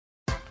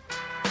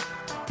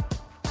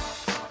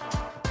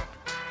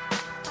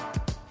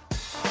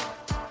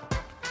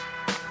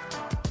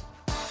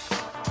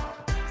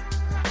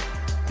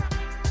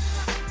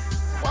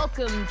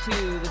Welcome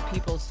to the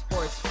People's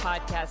Sports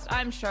Podcast.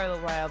 I'm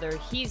Charlotte Wilder.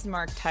 He's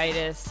Mark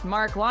Titus.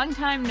 Mark, long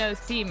time no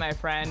see, my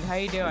friend. How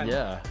you doing?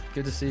 Yeah,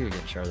 good to see you again,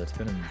 Charlotte. It's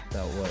been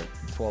about,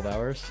 12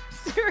 hours?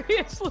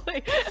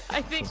 Seriously,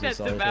 I think that's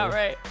about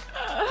right.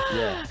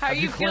 Yeah. How are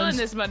you feeling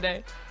this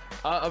Monday?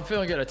 I'm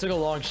feeling good. I took a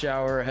long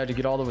shower. I had to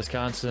get all the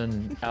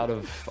Wisconsin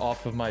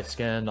off of my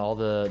skin. All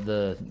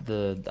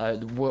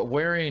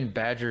wearing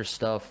Badger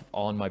stuff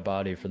on my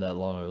body for that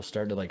long, it was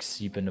starting to like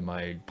seep into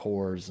my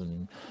pores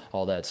and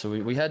all that. So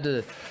we had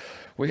to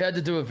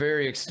do a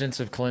very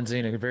extensive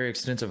cleansing, a very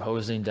extensive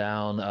hosing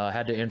down.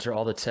 Had to enter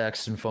all the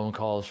texts and phone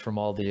calls from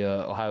all the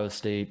Ohio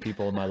State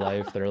people in my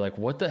life that are like,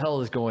 "What the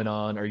hell is going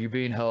on? Are you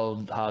being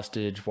held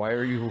hostage? Why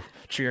are you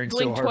cheering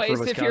Blink so hard for twice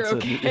Wisconsin?"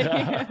 if you're okay.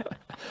 Yeah.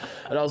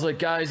 And I was like,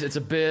 "Guys, it's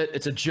a bit.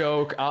 It's a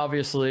joke,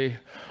 obviously."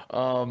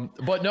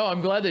 But no,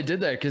 I'm glad they did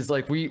that because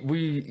like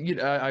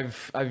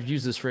I've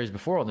used this phrase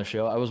before on the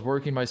show. I was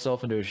working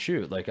myself into a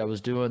shoot. Like I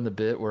was doing the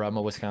bit where I'm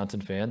a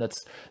Wisconsin fan.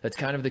 That's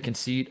kind of the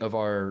conceit of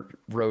our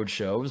road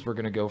shows. We're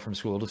gonna go from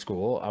school to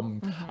school. I'm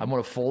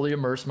gonna fully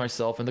immerse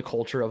myself in the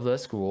culture of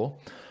that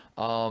school,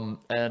 and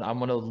I'm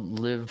gonna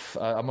live.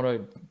 I'm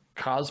gonna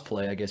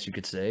cosplay, I guess you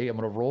could say. I'm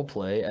gonna role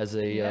play as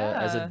a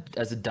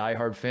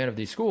diehard fan of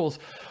these schools.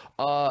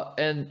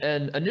 And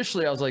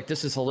initially I was like,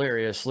 this is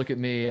hilarious. Look at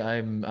me.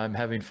 I'm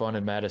having fun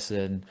in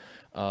Madison.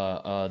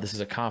 This is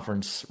a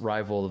conference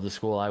rival of the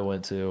school I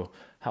went to.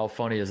 How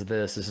funny is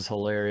this? This is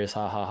hilarious.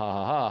 Ha ha ha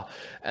ha ha.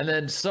 And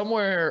then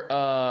somewhere,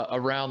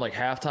 around like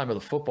halftime of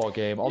the football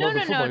game, No,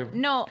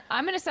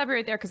 I'm going to stop you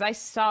right there because I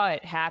saw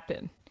it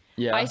happen.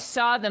 Yeah. I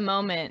saw the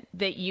moment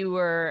that you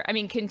were,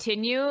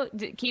 continue,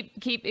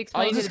 keep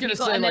explaining to the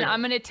people, and then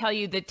I'm going to tell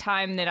you the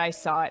time that I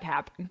saw it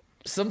happen.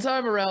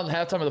 Sometime around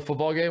halftime of the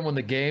football game when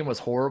the game was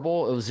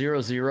horrible, it was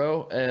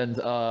 0-0, and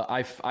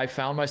I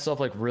found myself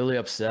like really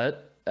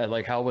upset at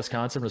like how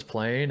Wisconsin was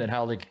playing and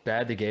how like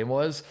bad the game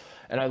was.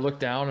 And I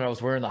looked down and I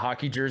was wearing the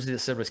hockey jersey that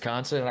said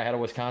Wisconsin, and I had a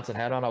Wisconsin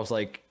hat on. I was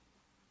like,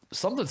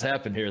 something's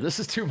happened here. This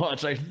is too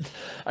much. I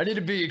need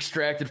to be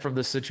extracted from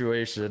this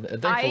situation.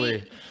 And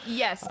thankfully,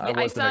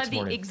 I saw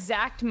the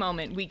exact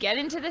moment. We get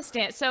into the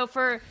stand. So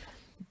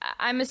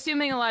I'm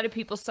assuming a lot of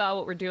people saw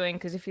what we're doing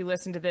because if you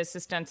listen to this,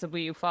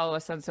 ostensibly you follow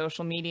us on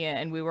social media,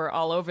 and we were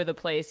all over the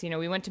place. You know,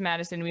 we went to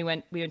Madison, we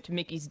went to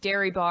Mickey's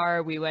Dairy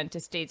Bar, we went to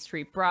State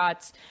Street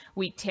Brats,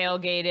 we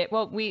tailgated.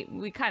 Well, we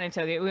kind of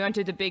tailgated. We went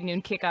to the Big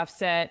Noon kickoff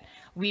set.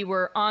 We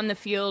were on the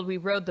field. We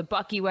rode the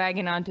Bucky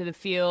wagon onto the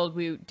field.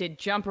 We did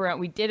jump around.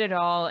 We did it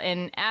all.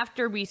 And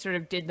after we sort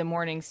of did the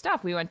morning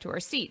stuff, we went to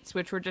our seats,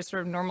 which were just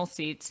sort of normal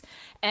seats.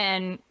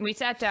 And we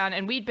sat down,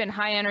 and we'd been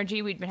high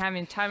energy. We'd been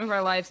having the time of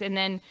our lives. And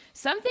then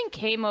something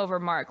came over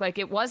Mark. Like,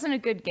 it wasn't a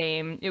good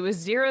game. It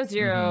was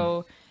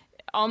 0-0.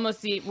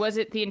 Almost was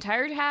it the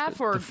entire half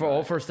or the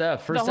whole first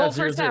half? The whole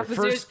first half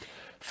was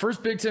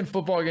First Big Ten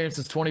football game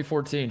since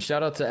 2014.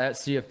 Shout out to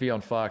 @CFB on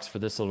Fox for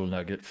this little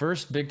nugget.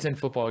 First Big Ten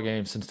football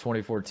game since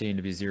 2014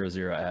 to be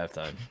 0-0 at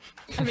halftime.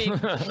 I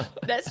mean,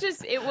 that's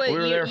just, it was,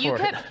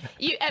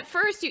 at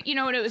first, you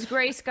know, when it was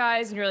gray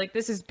skies and you're like,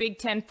 this is Big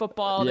Ten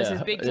football, this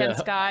is Big Ten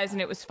skies,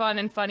 and it was fun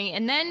and funny.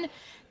 And then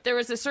there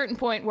was a certain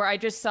point where I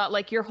just saw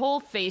like your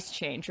whole face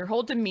change, your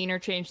whole demeanor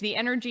changed, the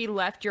energy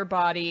left your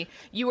body.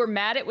 You were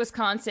mad at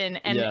Wisconsin,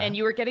 and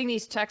you were getting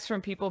these texts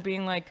from people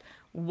being like,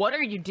 what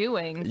are you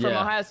doing from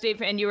Ohio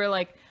State? And you were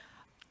like,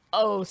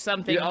 oh,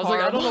 something I was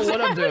like, I don't know what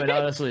I'm doing,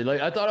 honestly.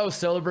 Like, I thought I was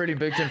celebrating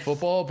Big Ten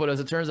football, but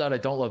as it turns out, I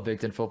don't love Big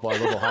Ten football. I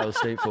love Ohio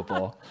State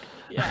football.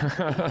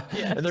 Yeah.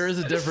 Yes. And there is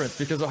a difference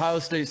because Ohio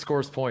State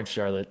scores points,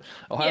 Charlotte.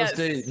 Ohio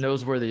State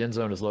knows where the end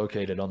zone is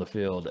located on the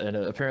field, and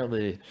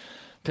apparently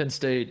Penn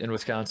State and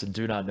Wisconsin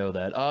do not know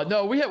that.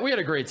 No, we had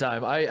a great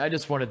time. I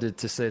just wanted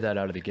to say that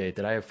out of the gate,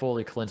 that I have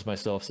fully cleansed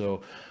myself.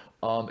 So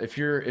if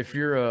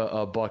you're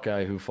a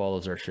Buckeye who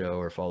follows our show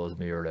or follows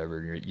me or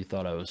whatever, you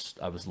thought I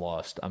was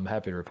lost, I'm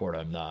happy to report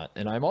I'm not.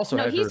 And I'm also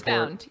happy to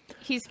report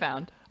he's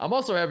found. I'm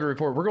also happy to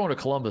report we're going to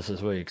Columbus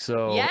this week.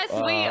 So yes,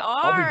 we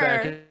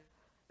are.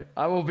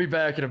 I will be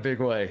back in a big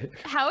way.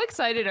 How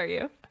excited are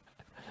you?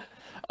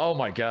 Oh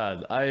my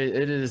God.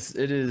 It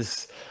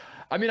is.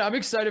 I mean, I'm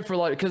excited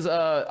for because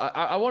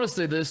I want to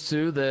say this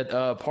too,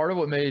 that part of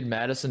what made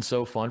Madison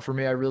so fun for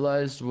me, I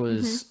realized,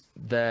 was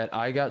that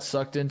I got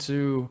sucked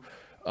into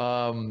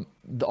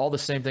all the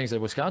same things that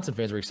Wisconsin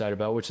fans were excited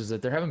about, which is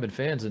that there haven't been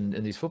fans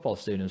in these football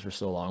stadiums for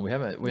so long. We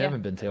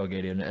haven't been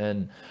tailgating,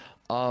 and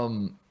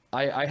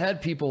I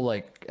had people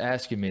like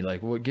asking me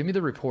like, well, give me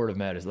the report of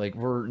Madison. Like,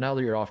 now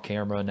that you're off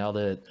camera, now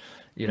that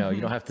you know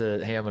you don't have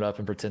to ham it up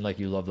and pretend like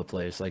you love the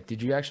place. Like,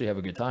 did you actually have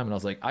a good time? And I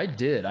was like, I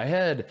did. I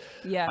had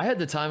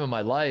the time of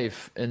my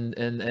life,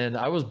 and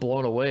I was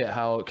blown away at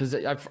how, because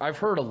I've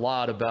heard a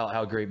lot about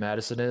how great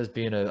Madison is.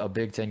 Being a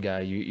Big Ten guy,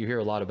 you hear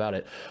a lot about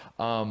it.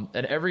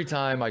 And every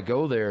time I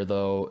go there,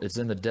 though, it's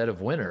in the dead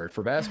of winter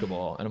for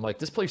basketball, and I'm like,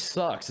 this place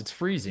sucks. It's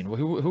freezing.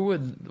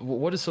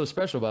 What is so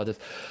special about this?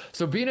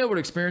 So being able to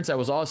experience that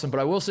was awesome. But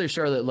I will say,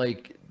 Charlotte,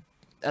 like,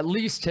 at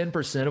least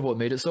 10% of what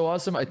made it so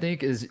awesome, I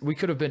think, is we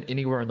could have been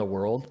anywhere in the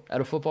world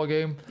at a football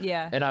game.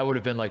 Yeah. And I would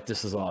have been like,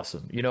 this is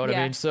awesome. You know what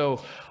I mean?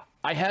 So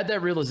I had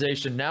that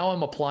realization. Now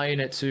I'm applying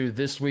it to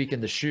this week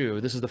in the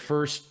shoe. This is the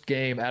first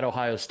game at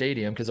Ohio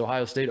Stadium because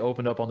Ohio State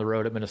opened up on the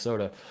road at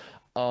Minnesota.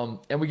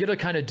 And we get to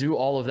kind of do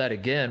all of that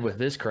again with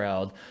this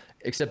crowd,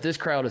 except this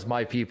crowd is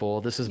my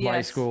people. This is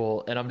my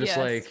school. And I'm just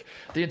like,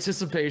 the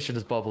anticipation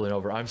is bubbling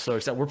over. I'm so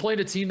excited. We're playing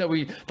a team that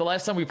the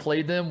last time we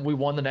played them, we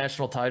won the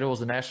national title. It was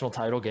the national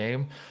title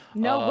game.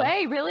 No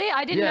way. Really?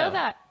 I didn't know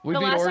that. The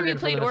last time we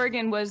played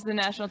Oregon was the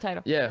national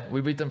title. Yeah.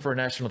 We beat them for a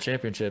national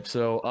championship.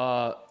 So,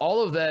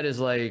 all of that is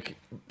like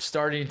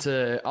starting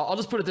to, I'll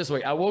just put it this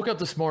way. I woke up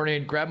this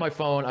morning, grabbed my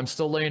phone. I'm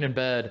still laying in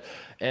bed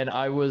and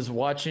I was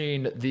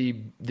watching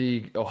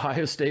the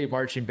Ohio State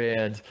marching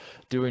band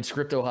doing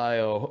Script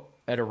Ohio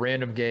at a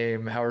random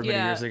game however many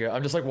years ago.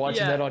 I'm just like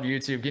watching that on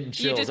YouTube, getting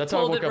chills. That's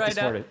how I woke up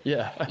this morning.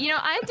 Yeah. You know,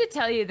 I have to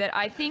tell you that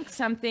I think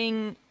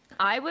something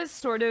I was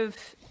sort of,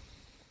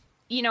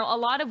 you know, a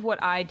lot of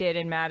what I did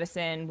in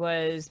Madison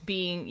was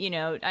being, you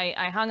know,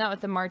 I hung out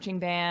with the marching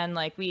band,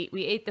 like we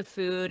ate the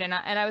food and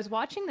I was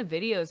watching the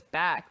videos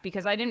back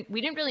because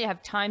we didn't really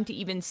have time to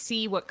even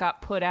see what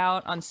got put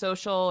out on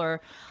social or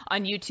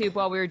on YouTube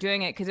while we were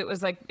doing it. Cause it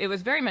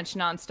was very much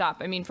nonstop.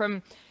 I mean,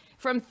 from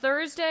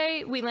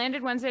Thursday, we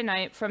landed Wednesday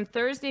night. From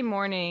Thursday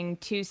morning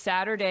to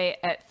Saturday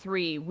at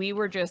 3, we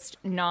were just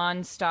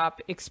nonstop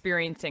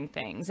experiencing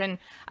things. And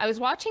I was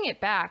watching it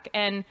back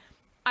and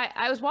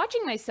I was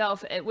watching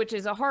myself, which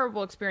is a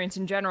horrible experience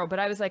in general, but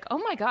I was like, oh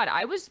my God,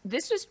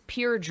 this was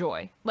pure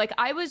joy. Like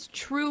I was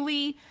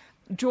truly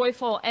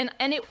joyful and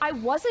I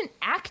wasn't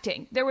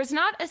acting. There was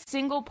not a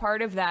single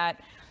part of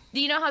that.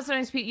 You know how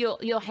sometimes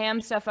you'll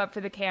ham stuff up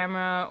for the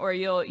camera or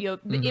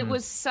it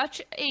was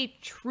such a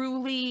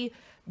truly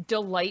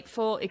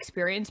delightful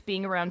experience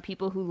being around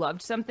people who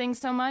loved something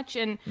so much.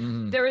 And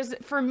there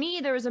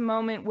was a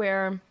moment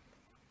where,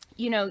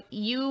 you know,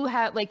 you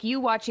had like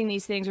you watching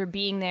these things or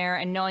being there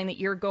and knowing that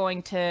you're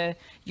going to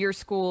your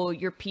school,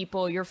 your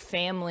people, your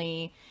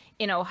family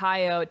in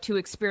Ohio to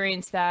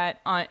experience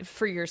that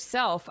for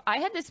yourself. I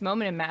had this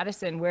moment in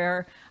Madison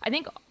where I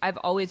think I've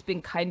always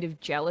been kind of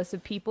jealous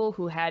of people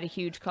who had a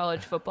huge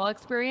college football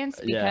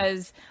experience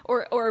because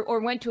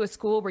or went to a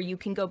school where you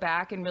can go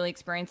back and really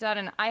experience that.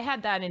 And I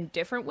had that in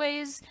different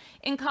ways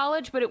in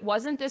college, but it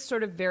wasn't this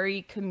sort of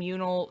very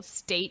communal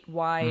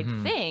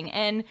statewide thing.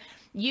 And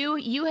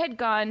you had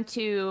gone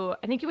to,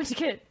 I think you went to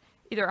get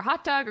either a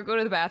hot dog or go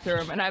to the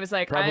bathroom, and I was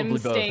like, I'm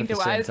staying to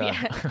watch.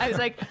 I was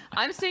like,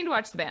 I'm staying to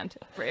watch the band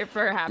for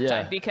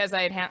halftime because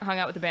I had hung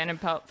out with the band and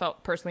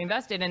felt personally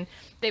invested. And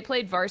they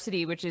played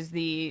Varsity, which is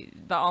the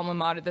alma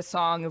mater, the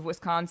song of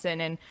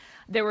Wisconsin. And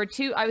there were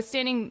two. I was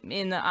standing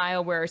in the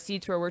aisle where our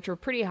seats were, which were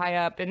pretty high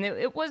up, and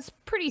it was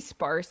pretty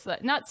sparse.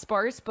 Not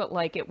sparse, but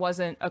like it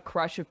wasn't a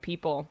crush of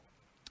people.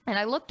 And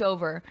I looked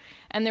over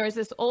and there was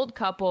this old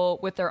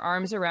couple with their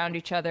arms around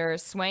each other,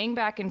 swaying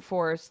back and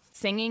forth,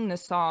 singing the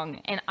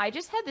song. And I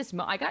just had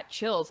I got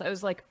chills. I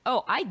was like,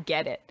 oh, I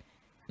get it.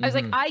 I was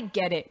like, I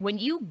get it. When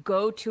you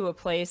go to a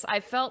place, I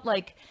felt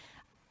like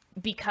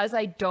because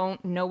I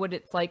don't know what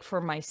it's like for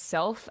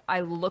myself,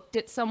 I looked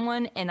at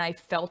someone and I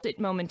felt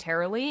it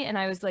momentarily. And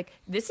I was like,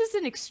 this is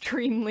an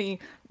extremely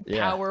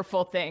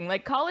powerful thing.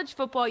 Like college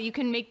football, you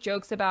can make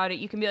jokes about it.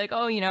 You can be like,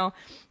 oh, you know,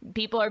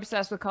 people are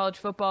obsessed with college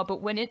football.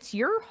 But when it's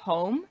your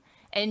home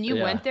and you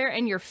went there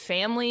and your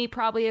family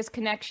probably has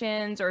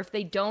connections, or if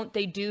they don't,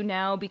 they do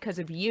now because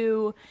of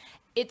you,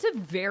 it's a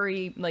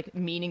very like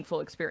meaningful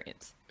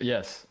experience.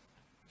 Yes.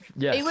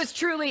 It was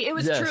true.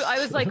 I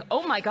was like,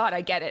 oh my God,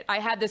 I get it. I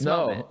had this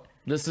moment.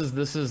 This is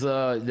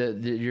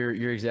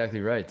you're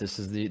exactly right. This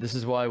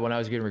is why when I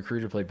was getting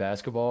recruited to play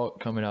basketball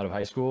coming out of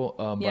high school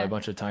by a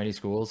bunch of tiny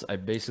schools, I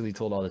basically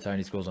told all the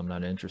tiny schools I'm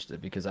not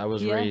interested because I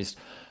was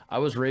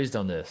raised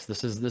on this.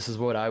 This is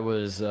what I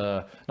was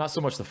not so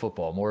much the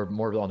football,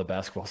 more on the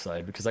basketball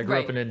side because I grew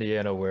up in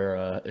Indiana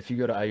where if you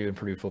go to IU and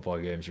Purdue football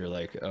games, you're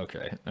like,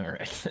 okay, all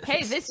right.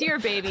 Hey, this year,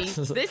 baby,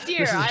 this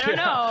year, I don't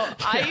know.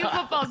 IU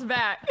football's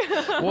back.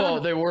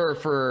 Well, they were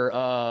for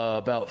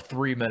about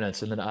 3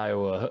 minutes and then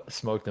Iowa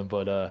smoked them.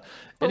 But anyway,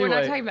 we're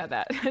not talking about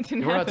that.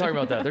 We're not talking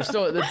about that. There's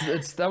still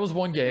that was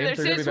one game. There's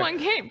just one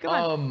game. Come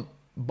on.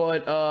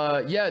 But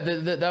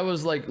that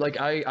was like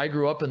I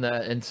grew up in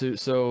that, and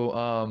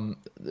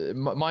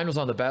mine was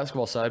on the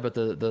basketball side, but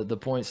the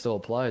point still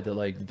applied that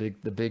like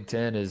the Big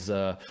Ten is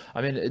I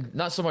mean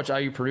not so much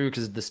IU Purdue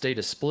because the state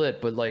is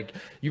split, but like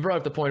you brought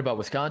up the point about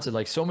Wisconsin,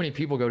 like so many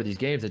people go to these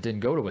games that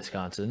didn't go to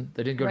Wisconsin,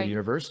 they didn't go to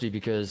university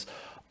because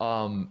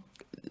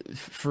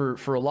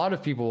for a lot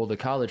of people, the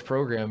college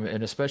program,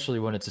 and especially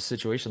when it's a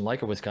situation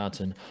like a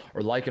Wisconsin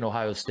or like an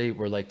Ohio State,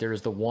 where like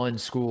there's the one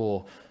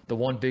school, the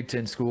one Big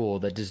Ten school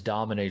that just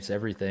dominates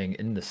everything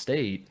in the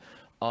state.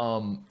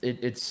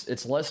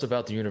 It's less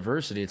about the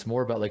university. It's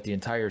more about like the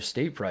entire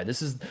state pride.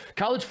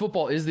 College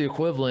football is the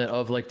equivalent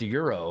of like the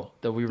Euro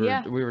that we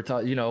were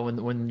taught, you know,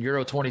 when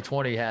Euro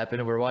 2020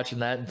 happened and we were watching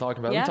that and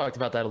talking about, we talked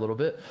about that a little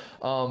bit.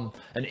 And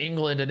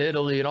England and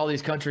Italy and all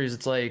these countries,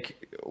 it's like,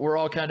 we're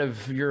all kind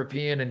of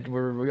European and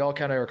we all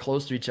kind of are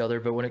close to each other.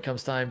 But when it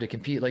comes time to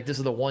compete, like this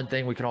is the one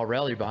thing we can all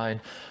rally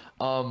behind.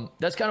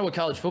 That's kind of what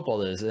college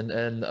football is.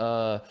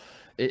 And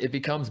it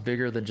becomes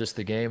bigger than just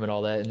the game and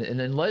all that.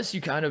 And unless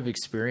you kind of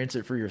experience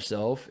it for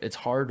yourself, it's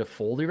hard to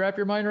fully wrap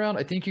your mind around.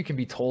 I think you can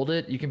be told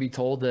it. You can be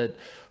told that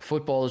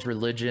football is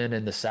religion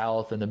in the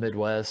South and the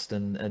Midwest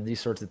and these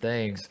sorts of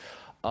things.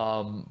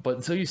 But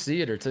until you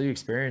see it or until you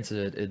experience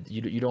it,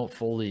 you don't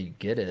fully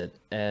get it.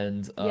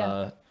 And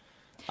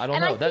I don't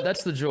know.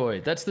 That's the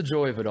joy. That's the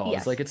joy of it all.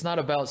 Yes. It's like, it's not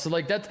about, so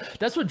like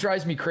that's what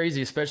drives me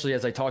crazy, especially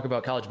as I talk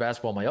about college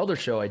basketball, my other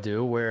show I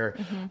do, where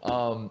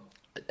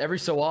every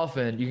so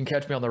often you can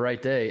catch me on the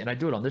right day, and I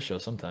do it on this show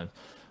sometimes,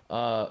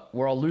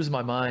 where I'll lose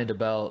my mind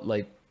about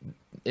like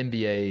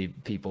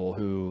NBA people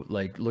who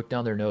like look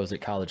down their nose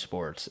at college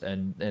sports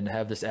and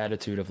have this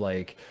attitude of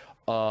like,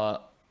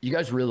 you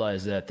guys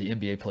realize that the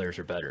NBA players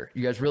are better.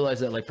 You guys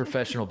realize that like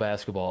professional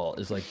basketball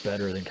is like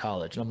better than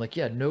college. And I'm like,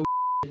 yeah, no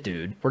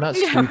dude, we're not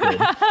stupid.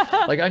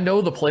 Like, I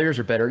know the players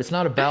are better. It's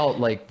not about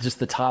like just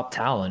the top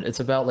talent. It's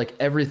about like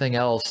everything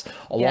else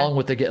along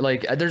with the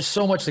like. There's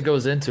so much that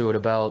goes into it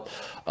about,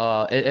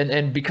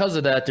 and because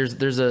of that,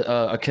 there's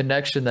a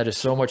connection that is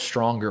so much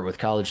stronger with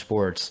college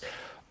sports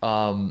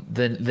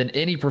than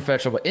any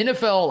professional. But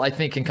NFL, I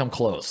think, can come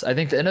close. I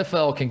think the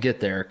NFL can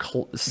get there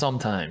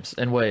sometimes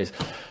in ways,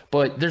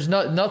 but there's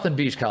nothing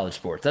beats college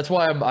sports. That's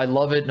why I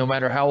love it. No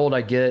matter how old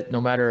I get,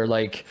 no matter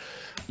like.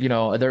 You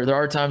know, there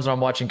are times when I'm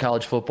watching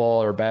college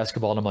football or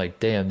basketball and I'm like,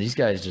 damn, these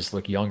guys just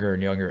look younger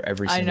and younger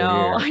every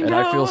single year. And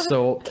I feel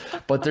so,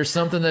 but there's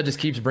something that just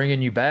keeps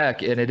bringing you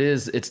back. And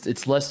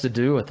it's less to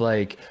do with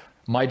like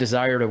my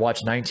desire to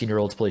watch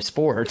 19-year-olds play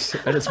sports.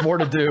 And it's more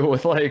to do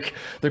with like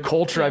the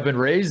culture I've been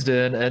raised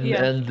in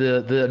and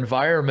the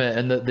environment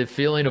and the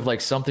feeling of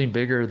like something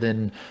bigger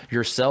than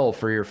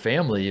yourself or your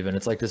family even.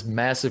 It's like this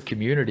massive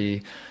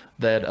community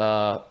that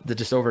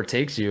just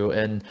overtakes you.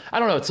 And I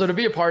don't know, so to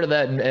be a part of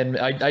that, and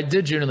I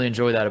did genuinely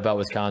enjoy that about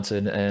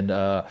Wisconsin. And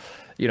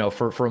you know,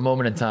 for a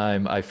moment in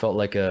time, I felt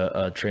like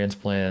a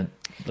transplant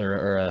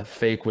or a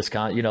fake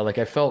Wisconsin, you know, like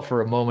I felt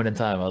for a moment in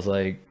time, I was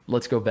like,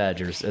 let's go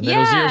Badgers. And then it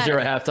was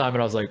 0-0 at halftime, and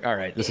I was like, all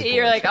right, this is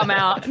You're like, I'm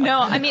out. No,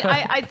 I mean,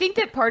 I think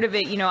that part of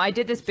it, you know, I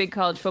did this big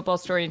college football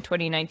story in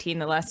 2019,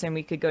 the last time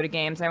we could go to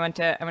games. I went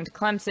to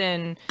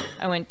Clemson,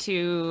 I went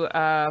to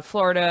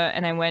Florida,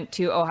 and I went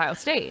to Ohio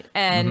State.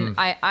 And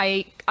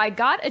I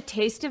got a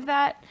taste of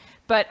that.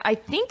 But I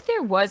think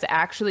there was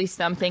actually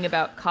something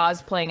about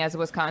cosplaying as a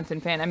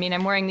Wisconsin fan. I mean,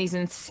 I'm wearing these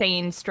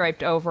insane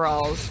striped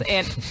overalls,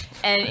 and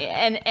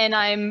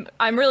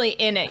I'm really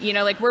in it. You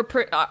know, like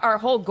our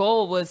whole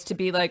goal was to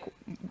be like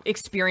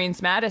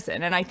experience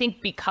Madison, and I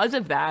think because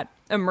of that,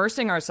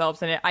 immersing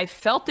ourselves in it, I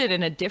felt it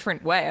in a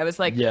different way. I was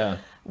like,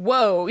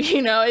 whoa,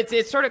 you know,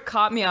 it sort of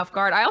caught me off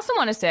guard. I also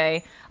want to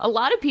say a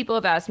lot of people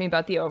have asked me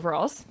about the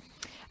overalls.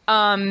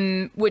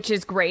 Which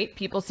is great.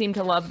 People seem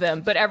to love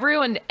them. But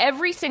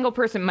every single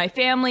person, my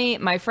family,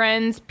 my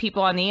friends,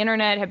 people on the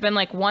internet have been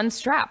like, one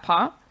strap,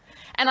 huh?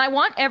 And I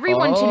want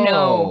everyone to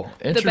know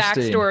the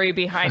backstory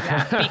behind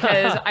that,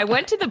 because I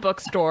went to the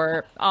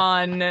bookstore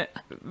on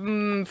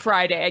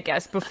Friday, I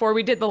guess, before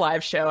we did the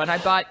live show, and I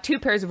bought 2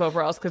 pairs of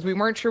overalls because we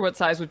weren't sure what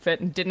size would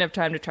fit and didn't have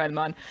time to try them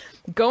on.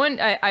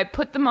 I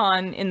put them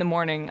on in the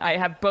morning. I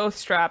have both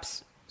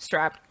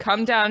strapped,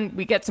 come down,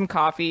 we get some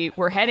coffee,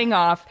 we're heading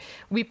off,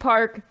 we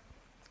park.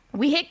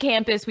 We hit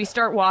campus, we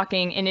start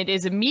walking, and it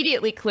is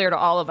immediately clear to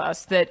all of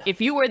us that if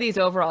you wear these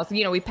overalls,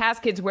 you know, we pass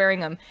kids wearing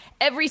them.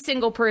 Every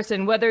single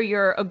person, whether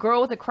you're a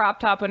girl with a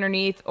crop top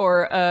underneath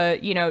or a,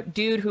 you know,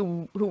 dude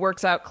who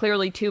works out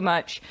clearly too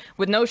much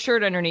with no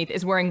shirt underneath,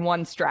 is wearing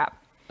one strap.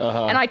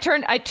 And I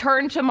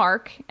turned to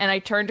Mark and I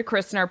turned to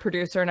Kristen, our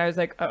producer, and I was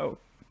like, oh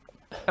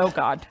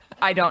God.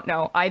 I don't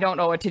know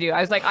what to do.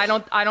 I was like, I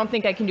don't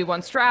think I can do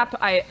one strap. So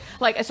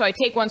I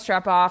take one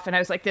strap off and I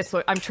was like,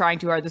 I'm trying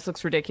too hard. This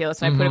looks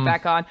ridiculous. And I put it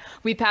back on.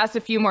 We passed a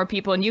few more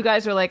people and you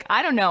guys are like,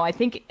 I don't know. I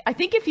think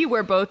if you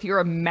wear both, you're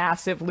a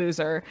massive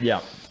loser.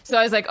 Yeah. So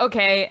I was like,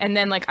 okay. And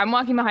then like, I'm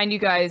walking behind you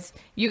guys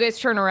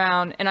turn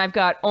around and I've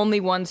got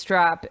only one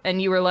strap.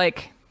 And you were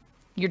like,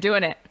 you're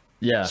doing it.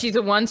 Yeah. She's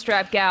a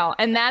one-strap gal.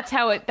 And that's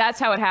how it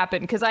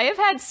happened. Because I have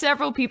had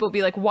several people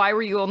be like, why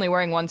were you only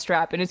wearing one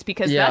strap? And it's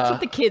because that's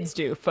what the kids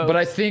do, folks. But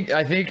I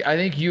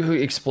think you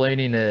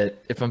explaining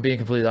it, if I'm being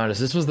completely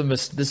honest, this was the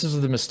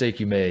mistake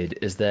you made,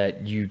 is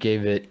that you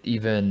gave it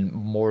even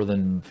more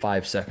than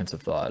 5 seconds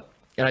of thought.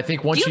 And I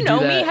think once you do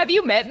that, me? Have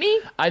you met me?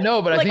 I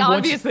know, but like, I think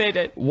obviously I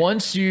did.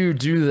 Once you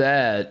do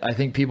that, I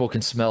think people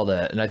can smell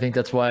that, and I think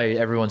that's why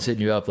everyone's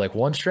hitting you up like,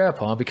 one strap,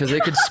 huh? Because they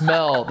could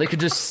smell, they could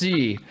just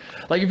see.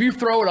 Like if you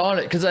throw it on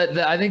it, because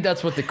I think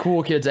that's what the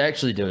cool kids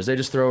actually do, is they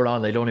just throw it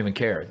on, they don't even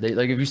care. They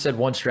like if you said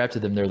one strap to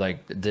them, they're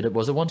like,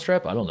 was it one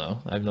strap? I don't know,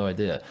 I have no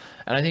idea.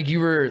 And I think you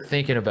were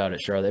thinking about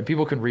it, Charlotte, and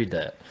people can read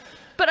that.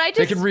 But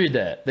they can read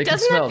that. They can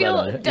smell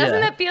that.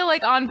 Doesn't that feel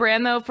like on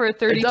brand though for a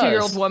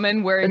 32-year-old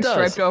woman wearing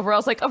striped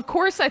overalls? Like, of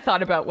course I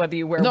thought about whether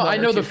you wear. No, I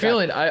know the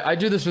feeling. I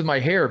do this with my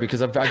hair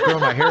because I've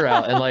grown my hair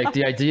out, and like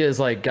the idea is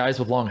like guys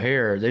with long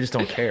hair, they just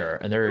don't care,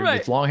 and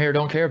it's long hair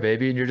don't care,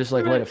 baby, and you're just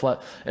like let it fly.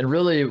 And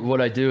really, what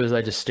I do is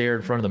I just stare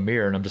in front of the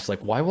mirror, and I'm just like,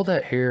 why will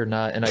that hair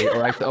not? And I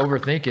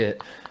overthink it.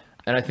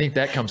 And I think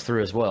that comes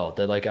through as well.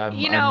 That like I'm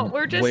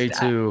we're just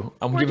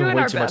I'm giving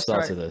way too much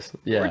thought to this.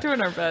 Yeah, we're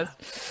doing our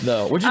best.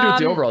 No, what'd you do with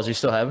the overalls? You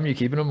still have them? You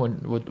keeping them?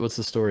 What's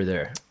the story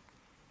there?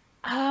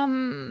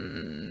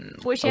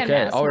 Wish you hadn't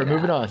asked we're me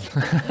moving on.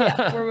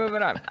 Yeah, we're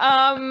moving on.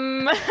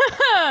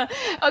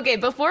 Okay,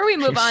 before we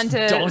move on to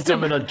dunked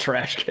them in a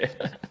trash can.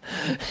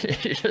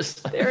 You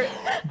just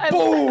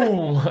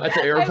boom at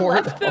the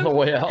airport on the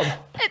way out.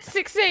 At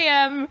 6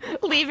 a.m.,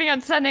 leaving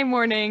on Sunday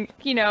morning.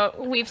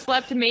 We've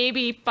slept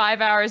maybe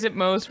 5 hours at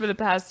most for the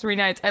past 3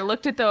 nights. I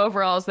looked at the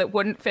overalls that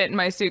wouldn't fit in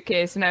my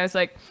suitcase, and I was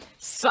like,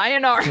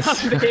 sayonara,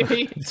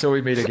 baby. So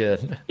we meet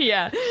again.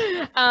 Yeah.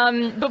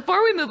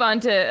 Before we move on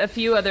to a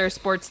few other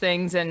sports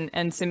things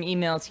and some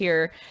emails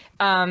here,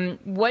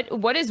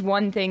 what is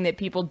one thing that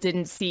people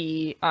didn't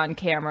see on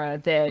camera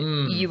that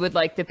you would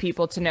like the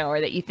people to know,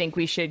 or that you think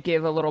we should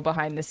give a little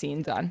behind the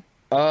scenes on?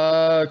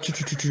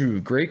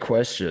 Great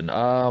question.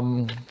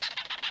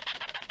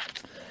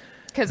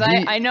 Because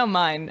I know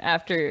mine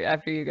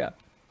after you go.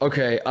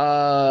 Okay.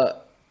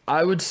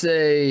 I would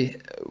say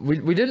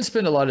we didn't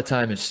spend a lot of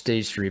time at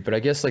State Street, but I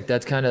guess like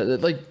that's kind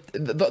of like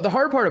the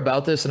hard part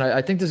about this, and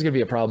I think this is gonna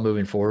be a problem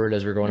moving forward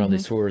as we're going on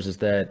these tours, is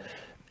that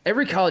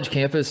every college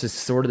campus is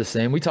sort of the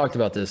same. We talked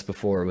about this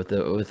before with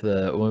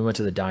the when we went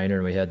to the diner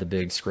and we had the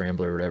big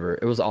scrambler or whatever.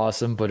 It was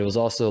awesome, but it was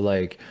also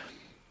like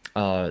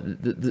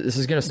this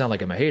is gonna sound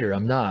like I'm a hater.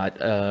 I'm not,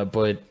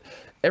 but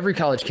every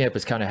college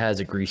campus kind of has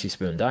a greasy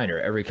spoon diner.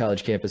 Every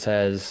college campus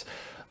has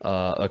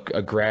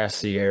a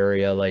grassy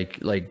area like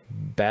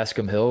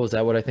Bascom Hill, is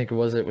that what I think it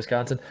was at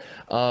Wisconsin,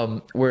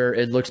 where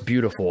it looks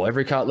beautiful.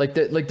 Every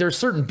there's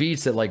certain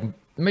beats that like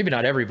maybe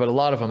not every, but a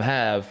lot of them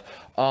have.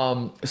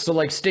 So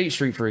like State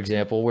Street, for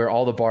example, where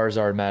all the bars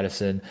are in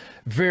Madison,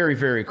 very,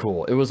 very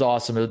cool. It was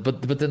awesome.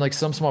 But then like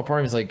some small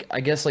part of me is like,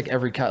 I guess like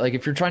like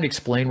if you're trying to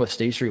explain what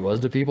State Street was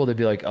to people, they'd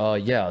be like,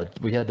 yeah,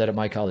 we had that at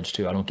my college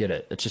too. I don't get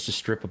it. It's just a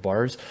strip of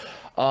bars.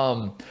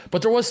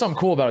 But there was something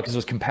cool about it because it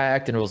was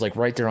compact and it was like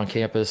right there on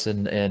campus,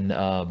 and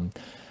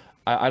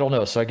I don't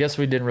know. So I guess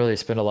we didn't really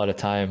spend a lot of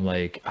time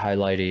like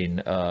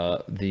highlighting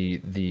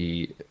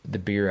the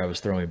beer I was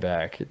throwing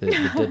back,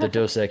 the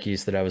Dos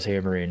Equis that I was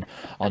hammering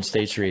on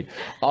State Street.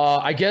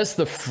 I guess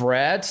the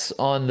frats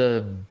on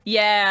the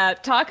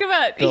talk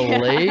about the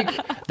lake,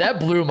 that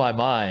blew my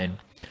mind.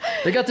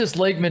 They got this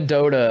Lake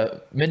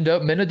Mendota.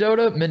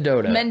 Mendota.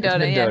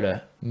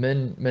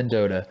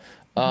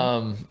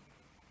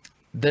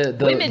 The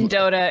Women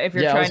Dota, if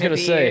you're trying to be.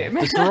 Say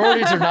the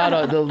sororities are not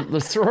on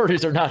the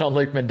sororities are not on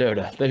Lake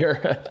Mendota.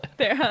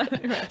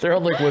 They're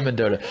on Lake Women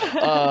Dota.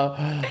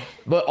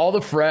 But all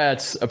the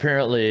frats,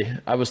 apparently,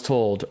 I was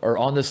told, are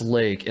on this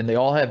lake, and they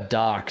all have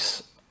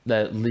docks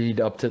that lead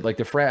up to like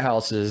the frat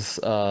houses.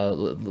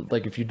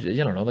 Like if you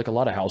don't know, like a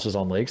lot of houses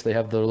on lakes, they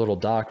have their little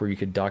dock where you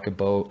could dock a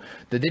boat.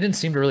 They didn't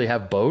seem to really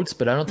have boats,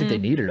 but I don't think they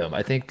needed them.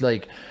 I think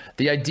like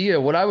the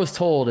idea, what I was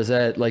told is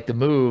that like the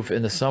move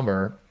in the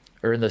summer,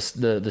 or in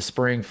the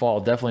spring,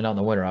 fall, definitely not in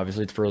the winter.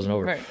 Obviously, it's frozen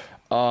over. Right.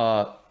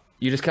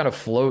 You just kind of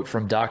float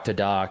from dock to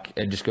dock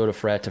and just go to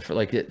frat to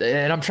like.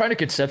 And I'm trying to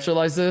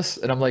conceptualize this,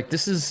 and I'm like,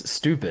 this is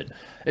stupid.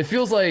 It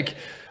feels like,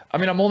 I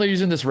mean, I'm only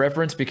using this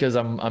reference because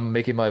I'm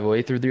making my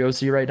way through the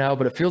OC right now,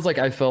 but it feels like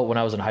I felt when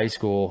I was in high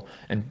school,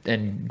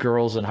 and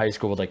girls in high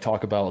school would like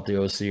talk about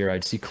the OC, or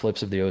I'd see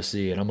clips of the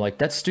OC, and I'm like,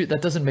 that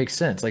doesn't make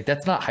sense. Like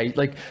that's not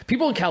like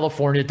people in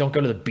California don't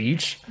go to the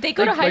beach. They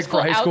go to high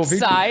school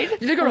outside.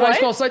 They go to high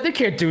school outside. They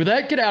can't do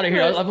that. Get out of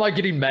here. I'm like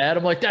getting mad.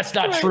 I'm like, that's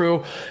not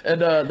true.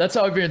 And that's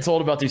how I'm being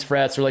told about these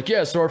frats. They're like,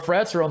 yeah, so our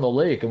frats are on the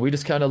lake, and we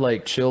just kind of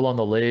like chill on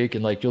the lake,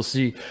 and like you'll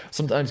see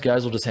sometimes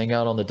guys will just hang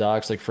out on the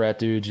docks, like frat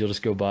dudes. You'll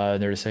just go by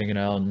and they're just hanging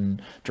out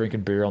and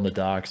drinking beer on the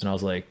docks, and I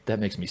was like, that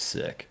makes me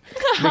sick.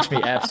 It makes me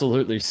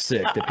absolutely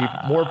sick that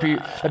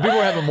people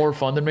are having more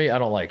fun than me. I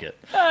don't like it.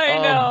 I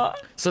know.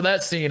 So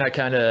that scene, I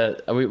kind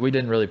of we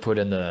didn't really put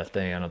in the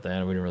thing. I don't think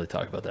we didn't really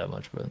talk about that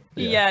much, but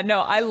yeah,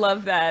 no, I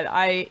love that.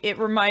 It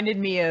reminded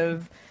me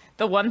of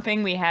the one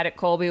thing we had at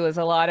Colby was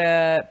a lot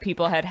of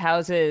people had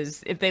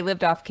houses. If they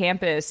lived off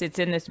campus, it's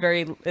in this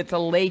it's a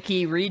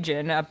lakey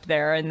region up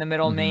there in the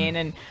middle of Maine,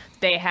 and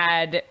they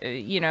had,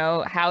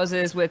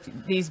 houses with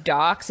these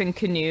docks and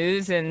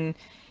canoes, and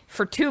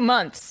for 2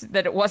 months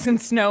that it wasn't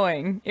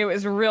snowing, it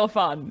was real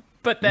fun.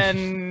 But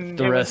then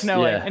it was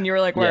snowing, and you were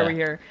like, why are we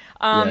here?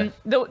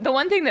 The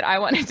one thing that I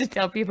wanted to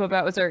tell people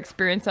about was our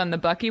experience on the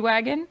Bucky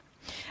wagon.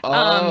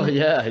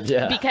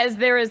 Because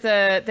there is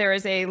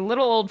a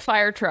little old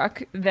fire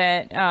truck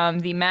that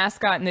the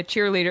mascot and the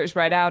cheerleaders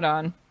ride out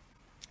on.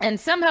 And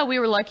somehow we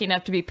were lucky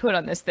enough to be put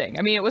on this thing.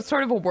 I mean, it was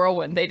sort of a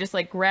whirlwind. They just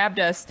like grabbed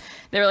us.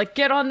 They were like,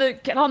 get on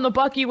the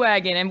Bucky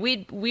wagon. And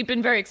we'd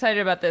been very excited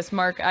about this.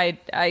 Mark,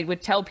 I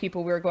would tell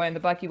people we were going on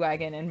the Bucky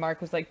wagon, and Mark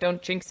was like, don't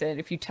jinx it.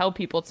 If you tell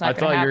people, it's not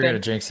going to happen. I thought you were going to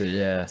jinx it,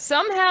 yeah.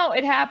 Somehow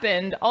it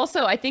happened.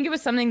 Also, I think it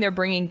was something they're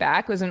bringing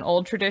back. It was an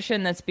old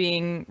tradition that's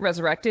being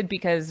resurrected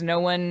because no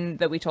one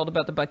that we told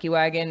about the Bucky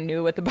wagon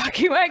knew what the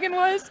Bucky wagon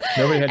was.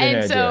 Nobody had any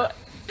idea.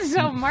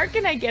 So Mark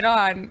and I get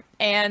on,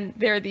 and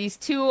there are these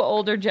two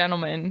older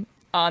gentlemen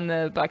on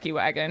the Bucky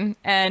wagon.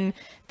 And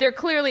they're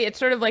clearly, it's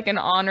sort of like an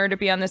honor to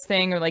be on this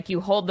thing, or like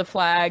you hold the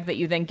flag that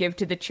you then give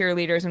to the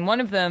cheerleaders. And one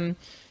of them,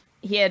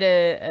 he had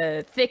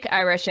a thick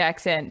Irish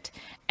accent.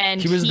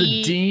 And he was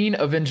the dean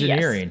of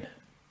engineering. Yes.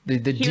 The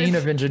dean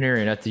of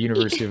engineering at the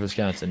University of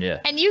Wisconsin,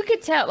 yeah. And you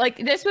could tell, like,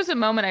 this was a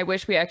moment I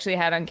wish we actually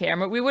had on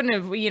camera. We wouldn't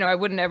have, I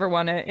wouldn't ever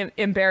want to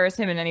embarrass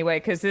him in any way,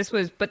 because this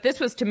was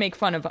to make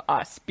fun of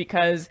us,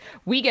 because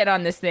we get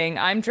on this thing.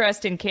 I'm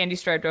dressed in candy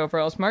striped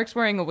overalls. Mark's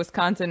wearing a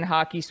Wisconsin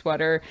hockey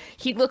sweater.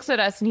 He looks at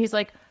us and he's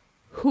like,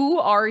 who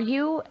are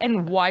you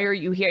and why are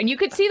you here? And you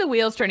could see the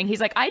wheels turning. He's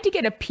like, I had to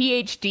get a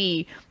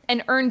PhD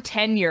and earn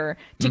tenure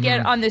to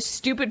get on this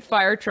stupid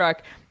fire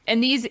truck.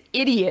 And these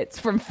idiots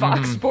from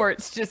Fox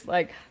Sports just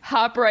like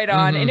hop right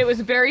on. And it was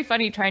very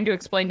funny trying to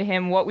explain to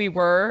him what we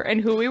were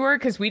and who we were,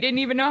 because we didn't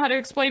even know how to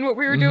explain what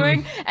we were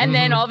doing. And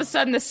then all of a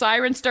sudden the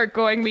sirens start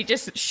going. We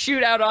just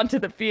shoot out onto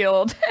the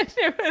field.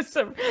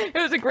 It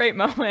was a great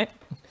moment.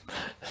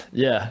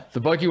 Yeah,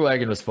 the Bucky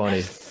wagon was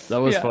funny.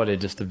 That was funny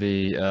just to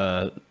be,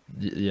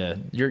 yeah,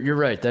 you're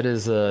right. That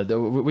is,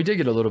 we did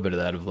get a little bit of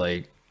that of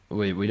like,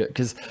 we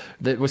because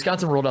the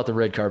Wisconsin rolled out the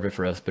red carpet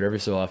for us, but every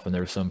so often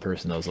there was some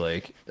person that was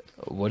like,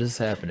 what is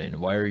happening?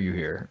 Why are you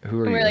here? Who are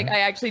you? And we're like, I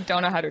actually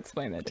don't know how to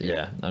explain that to you.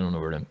 Yeah, I don't know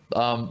where to.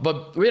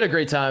 But we had a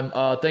great time.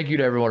 Thank you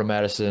to everyone at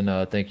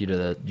Madison. Thank you to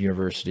the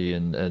university,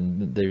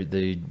 and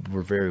they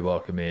were very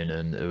welcoming,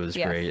 and it was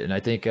great. And I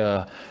think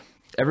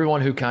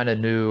everyone who kind of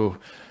knew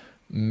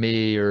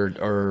me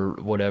or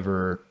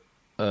whatever,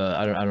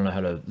 I don't know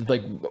how to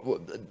like.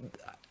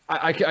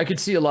 I could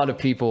see a lot of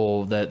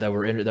people that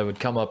would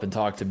come up and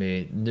talk to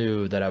me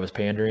knew that I was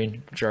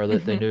pandering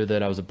Charlotte. They knew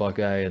that I was a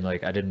Buckeye, and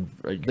like I didn't.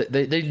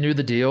 They knew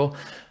the deal,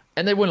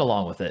 and they went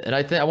along with it. And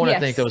I want to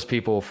thank those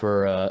people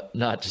for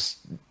not just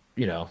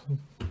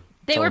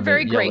They were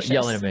very gracious,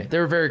 yelling at me. They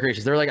were very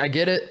gracious. They were like, I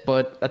get it,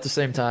 but at the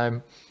same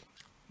time,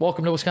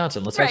 welcome to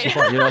Wisconsin. Let's have some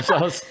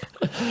fun.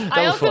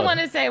 I also want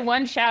to say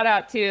one shout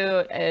out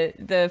to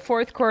the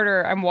fourth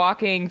quarter. I'm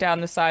walking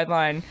down the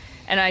sideline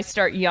and I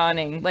start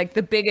yawning, like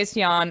the biggest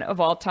yawn of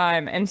all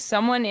time. And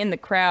someone in the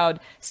crowd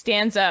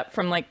stands up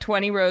from like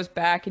 20 rows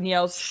back and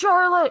yells,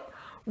 "Charlotte,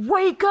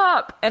 wake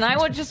up!" And I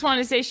would just want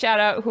to say shout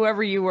out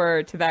whoever you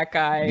were to that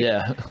guy.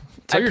 Yeah.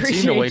 Tell your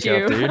team to wake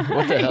up, dude.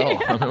 What the hell?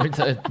 I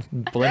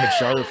mean, blame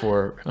Charlotte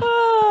for.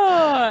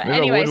 Maybe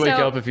anyway, I would wake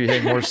up if you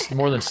hit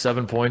more than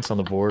 7 points on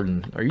the board.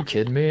 And are you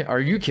kidding me? Are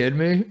you kidding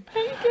me?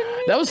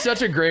 That was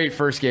such a great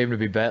first game to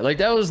be back. Like,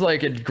 that was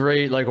like a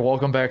great, like,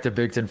 welcome back to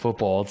Big Ten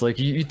football. It's like,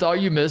 you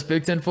thought you missed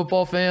Big Ten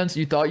football, fans?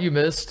 You thought you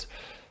missed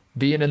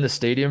being in the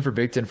stadium for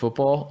Big Ten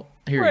football?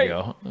 Here you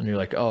go. And you're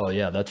like, oh,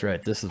 yeah, that's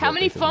right. This is how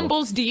many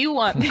fumbles do you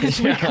want this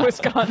week,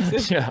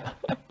 Wisconsin?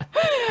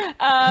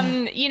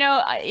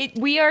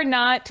 We are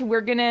not.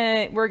 We're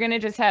gonna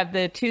just have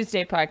the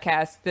Tuesday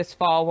podcast this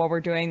fall while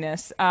we're doing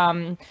this.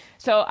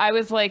 So I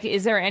was like,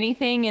 is there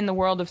anything in the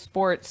world of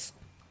sports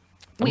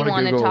we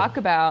want to talk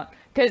about?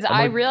 Because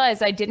I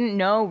realized I didn't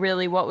know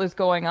really what was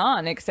going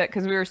on, except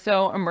because we were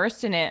so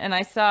immersed in it. And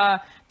I saw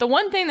the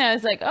one thing that I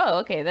was like, oh,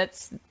 okay,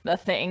 that's the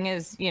thing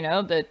is,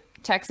 the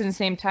Texans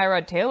named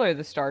Tyrod Taylor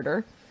the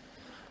starter.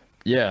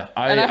 Yeah.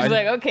 I was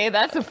like, okay,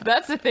 that's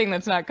a thing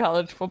that's not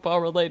college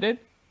football related.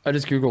 I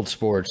just Googled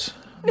sports.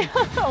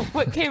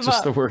 What came up?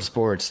 Just the word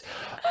sports.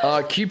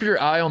 Keep your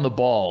eye on the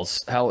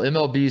balls. How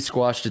MLB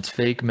squashed its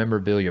fake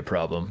memorabilia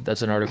problem.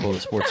 That's an article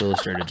that Sports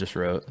Illustrated just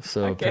wrote.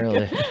 So okay,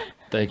 apparently,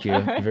 thank you.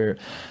 Right. Very,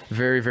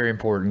 very, very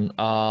important.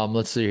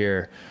 Let's see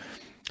here.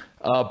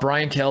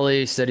 Brian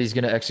Kelly said he's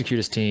going to execute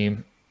his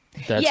team.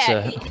 That's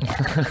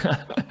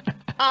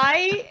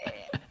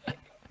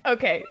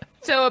okay.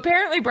 So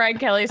apparently Brian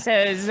Kelly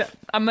says,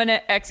 I'm going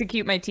to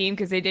execute my team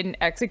because they didn't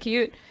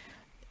execute.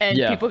 And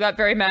people got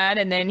very mad.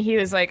 And then he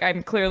was like,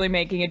 I'm clearly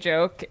making a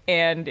joke.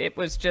 And it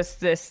was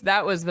just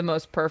that was the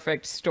most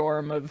perfect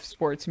storm of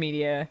sports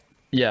media.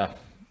 Yeah.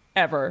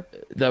 Ever.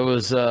 That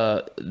was,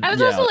 I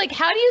was also like,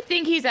 how do you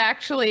think he's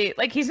actually,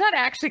 like, he's not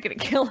actually going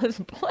to kill his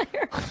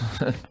player?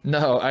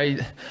 No,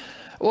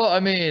 well, I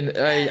mean,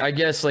 I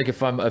guess like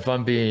if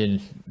I'm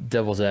being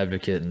devil's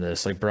advocate in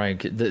this, like Brian,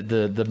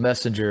 the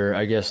messenger,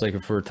 I guess like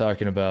if we're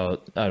talking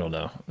about, I don't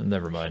know,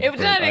 never mind.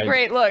 It's not a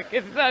great look.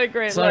 It's not a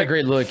great look. It's not a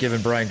great look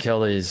given Brian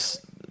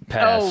Kelly's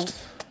past.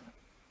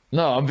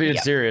 No, I'm being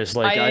serious.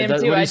 Like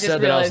when he said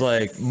that, I was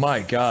like,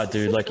 my God,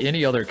 dude. Like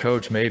any other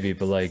coach, maybe,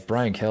 but like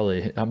Brian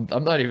Kelly, I'm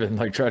not even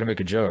like trying to make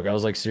a joke. I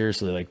was like,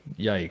 seriously, like,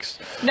 yikes.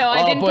 No,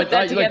 I didn't put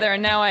that together,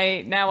 and now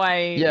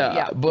I.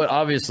 Yeah, but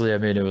obviously, I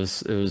mean, it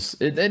was,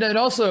 and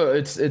also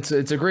it's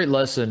a great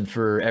lesson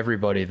for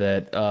everybody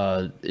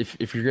that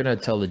if you're gonna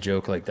tell a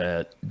joke like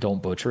that,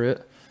 don't butcher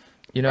it.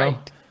 Right.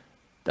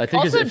 I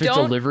think also, if his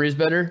delivery is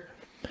better,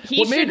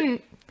 he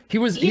shouldn't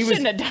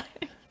have done.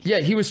 Yeah,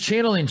 he was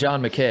channeling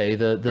John McKay,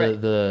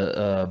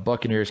 the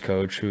Buccaneers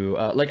coach, who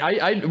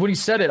I when he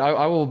said it,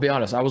 I will be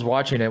honest, I was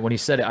watching it when he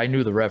said it, I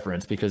knew the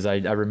reference because I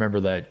remember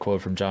that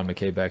quote from John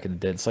McKay back in the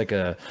day. It's like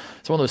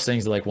it's one of those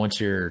things that like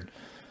once you're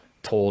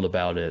told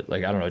about it,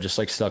 like, I don't know, just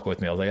like stuck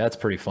with me. I was like, that's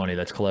pretty funny,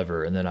 that's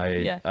clever. And then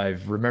I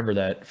remember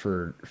that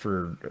for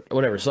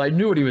whatever. So I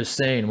knew what he was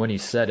saying when he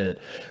said it.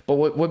 But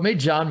what made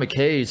John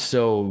McKay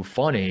so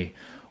funny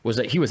was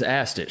that he was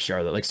asked it,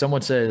 Charlotte. Like,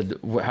 someone said,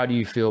 how do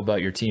you feel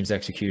about your team's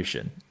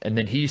execution? And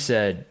then he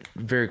said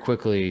very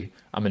quickly,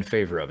 I'm in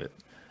favor of it.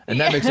 And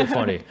that makes it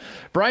funny.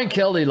 Brian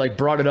Kelly like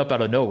brought it up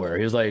out of nowhere.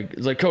 He was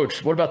like,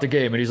 Coach, what about the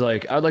game? And he's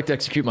like, I'd like to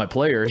execute my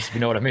players, if you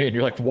know what I mean.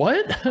 You're like,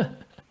 what?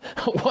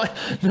 What?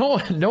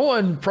 No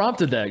one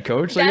prompted that,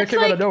 Coach. Like, that came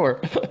out of nowhere.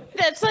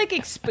 That's like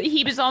it's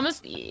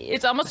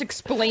almost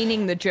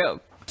explaining the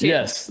joke too.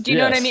 Yes. Do you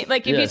know what I mean?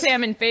 Like, if you say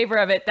I'm in favor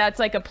of it, that's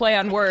like a play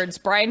on words.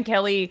 Brian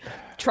Kelly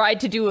tried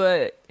to do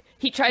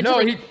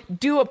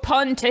a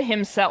pun to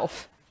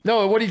himself.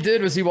 No, what he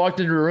did was he walked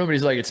into a room and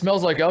he's like, it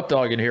smells like Up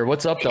Dog in here.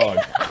 What's Up Dog?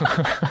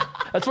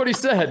 That's what he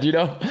said, you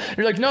know?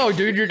 You're like, no,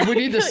 dude, we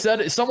need to set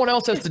it. Someone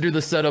else has to do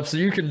the setup so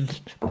you can.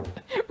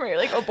 Right,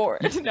 like,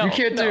 abort. No, you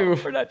can't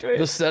we're not doing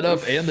the setup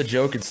and the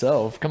joke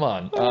itself. Come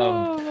on.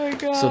 Oh, my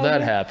God. So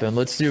that happened.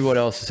 Let's see what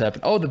else has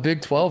happened. Oh, the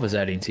Big 12 is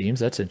adding teams.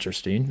 That's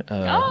interesting.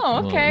 Okay.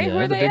 Well, Who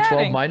are the they Big 12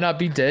 adding? might not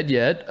be dead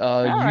yet.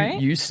 right.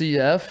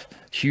 UCF,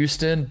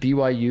 Houston,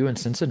 BYU, and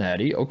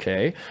Cincinnati.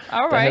 Okay.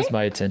 All that right. has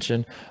my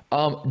attention.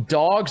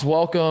 Dogs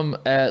welcome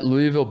at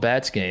Louisville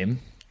Bats game.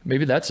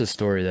 Maybe that's a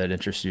story that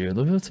interests you.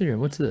 Let's see here.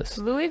 What's this?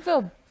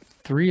 Louisville.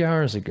 3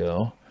 hours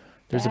ago.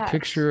 There's Bats. a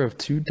picture of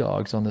 2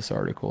 dogs on this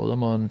article.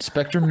 I'm on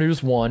Spectrum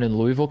News 1 in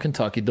Louisville,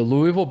 Kentucky. The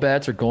Louisville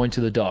Bats are going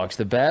to the dogs.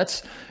 The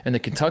Bats and the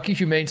Kentucky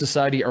Humane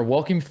Society are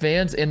welcoming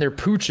fans and their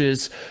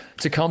pooches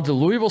to come to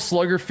Louisville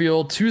Slugger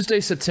Field Tuesday,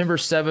 September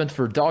 7th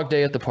for Dog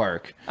Day at the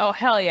park. Oh,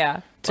 hell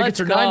yeah. Tickets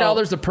are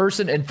 $9 a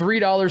person and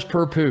 $3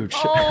 per pooch.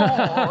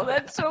 Oh,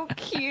 that's so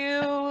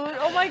cute.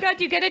 Oh my God,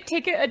 you get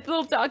a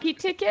little doggy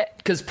ticket?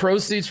 Because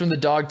proceeds from the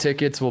dog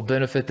tickets will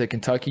benefit the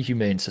Kentucky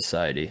Humane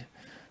Society.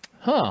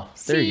 Huh.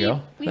 There you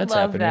go. We That's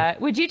love happening.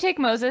 that. Would you take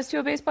Moses to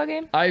a baseball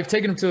game? I've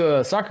taken him to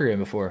a soccer game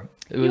before.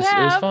 It was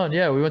fun.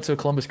 Yeah, we went to a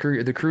Columbus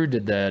Crew. The Crew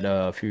did that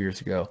a few years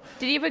ago.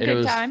 Did he have a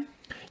good time?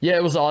 Yeah,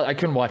 it was all. I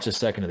couldn't watch a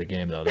second of the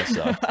game though. That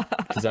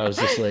sucked because I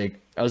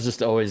was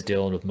just always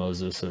dealing with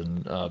Moses,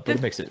 and but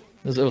it makes it.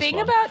 It was thing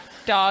fun. about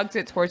dogs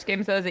at sports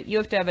games though is that you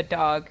have to have a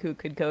dog who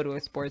could go to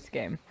a sports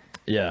game.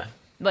 Yeah.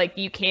 Like,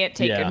 you can't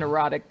take a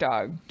neurotic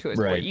dog to a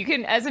sport. Right. You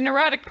can, as a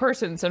neurotic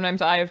person,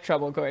 sometimes I have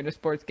trouble going to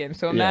sports games.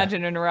 So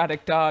imagine a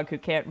neurotic dog who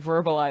can't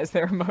verbalize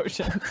their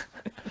emotions.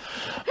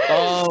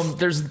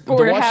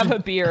 Have a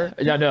beer.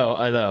 Yeah, I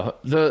know.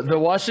 The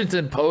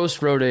Washington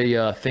Post wrote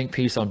a think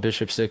piece on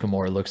Bishop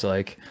Sycamore. It looks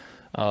like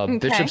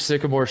Bishop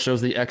Sycamore shows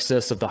the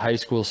excess of the high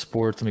school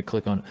sports. Let me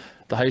click on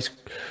the high school.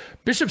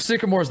 Bishop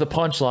Sycamore is the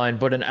punchline,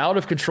 but an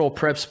out-of-control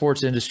prep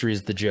sports industry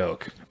is the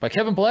joke. By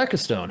Kevin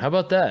Blackistone. How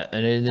about that?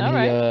 And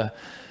then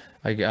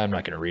I'm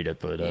not going to read it,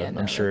 but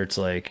I'm sure it's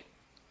like,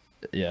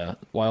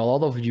 while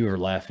all of you are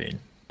laughing,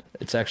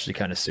 it's actually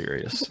kind of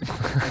serious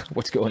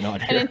what's going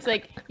on here. And it's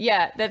like,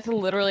 that's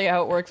literally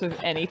how it works with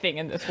anything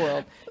in this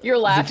world. You're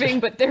laughing,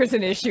 but there's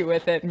an issue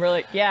with it. And we're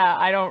like,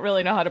 I don't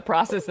really know how to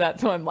process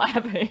that, so I'm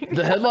laughing.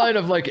 The headline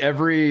of like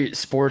every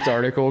sports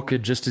article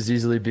could just as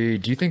easily be,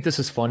 do you think this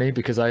is funny?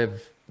 Because I have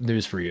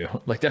news for you.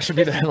 Like, that should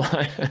be the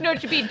headline. No,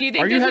 it should be, do you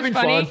think this is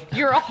funny? Fun?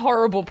 You're a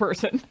horrible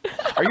person.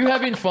 Are you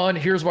having fun?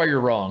 Here's why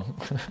you're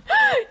wrong.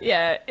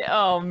 Yeah.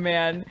 Oh,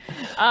 man.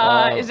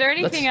 Is there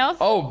anything else?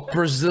 Oh,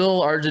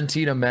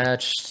 Brazil-Argentina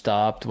match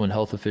stopped when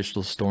health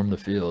officials stormed the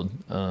field.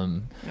 I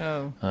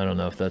don't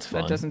know if that's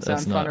fun. That doesn't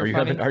sound fun or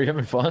funny. Are you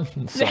having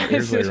fun? Sorry,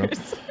 here's where you're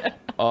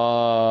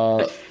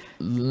wrong.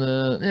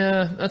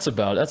 Yeah, that's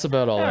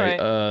about all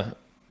right.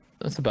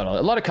 That's about all.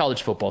 A lot of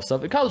college football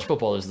stuff. College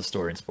football is the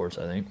story in sports,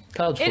 I think.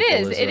 It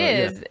is.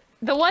 Yeah.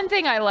 The one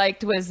thing I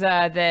liked was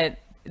that Ed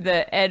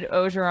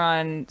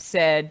Ogeron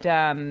said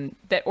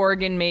that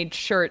Oregon made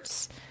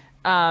shirts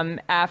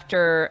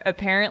after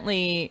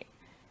apparently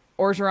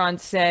Ogeron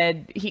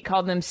said he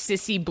called them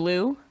Sissy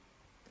Blue.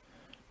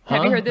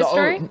 Have you heard this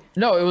story?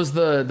 No, it was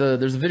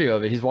there's a video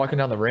of it. He's walking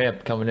down the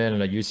ramp coming in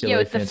and a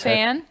UCLA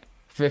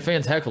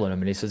fan's heckling him,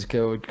 and he says,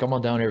 come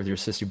on down here with your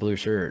Sissy Blue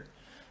shirt.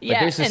 Like,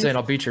 basically saying,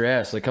 I'll beat your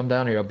ass. Like, come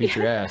down here, I'll beat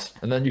your ass.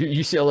 And then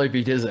UCLA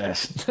beat his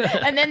ass.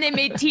 And then they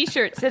made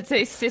T-shirts that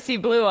say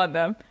Sissy Blue on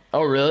them.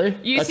 Oh, really?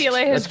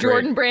 UCLA has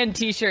Jordan brand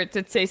T-shirts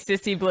that say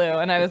Sissy Blue.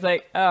 And I was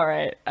like, all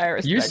right, I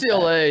respect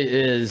UCLA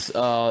is,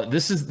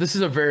 this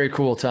is a very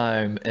cool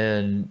time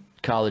in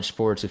college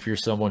sports if you're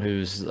someone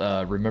who's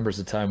remembers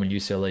the time when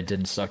UCLA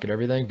didn't suck at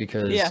everything,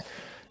 because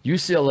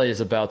UCLA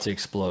is about to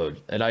explode.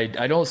 And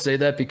I don't say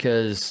that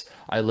because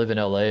I live in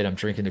LA and I'm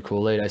drinking the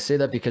Kool-Aid. I say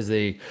that because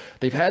they've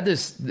had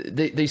this,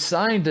 they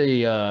signed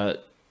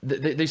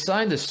they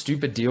signed this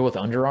stupid deal with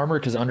Under Armour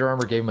because Under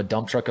Armour gave them a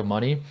dump truck of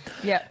money.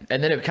 Yeah.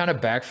 And then it kind of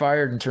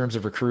backfired in terms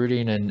of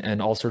recruiting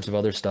and all sorts of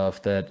other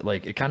stuff that,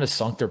 like, it kind of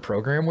sunk their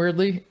program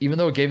weirdly. Even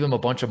though it gave them a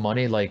bunch of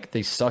money, like,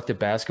 they sucked at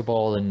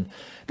basketball, and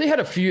they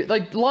had a few,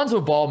 like, Lonzo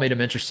Ball made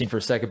them interesting for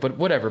a second, but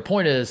whatever.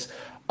 Point is,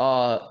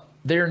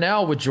 they're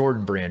now with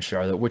Jordan Brand,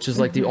 Charlotte, which is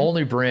like the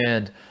only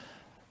brand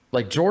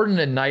like Jordan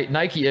and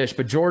Nike-ish,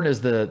 but Jordan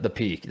is the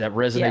peak that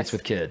resonates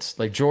with kids.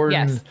 Like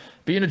Jordan,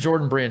 being a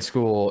Jordan brand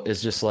school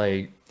is just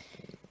like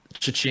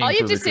cha-ching. All you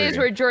have to say is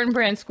we're a Jordan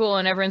brand school,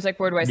 and everyone's like,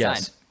 "Where do I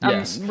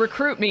sign?"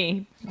 Recruit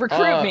me.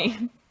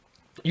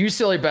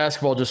 UCLA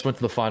basketball just went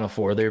to the Final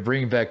Four. They're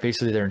bringing back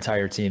basically their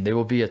entire team. They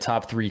will be a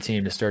top 3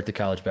 team to start the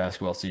college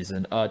basketball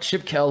season.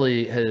 Chip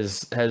Kelly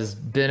has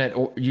been at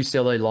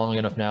UCLA long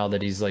enough now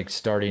that he's like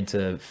starting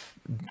to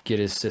get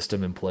his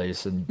system in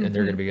place, and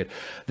they're going to be good.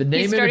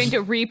 He's starting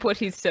to reap what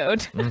he's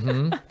sowed.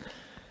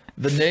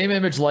 The name,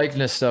 image,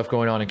 likeness stuff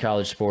going on in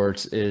college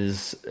sports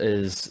is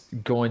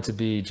going to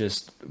be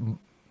just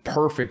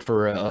perfect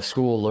for a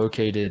school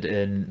located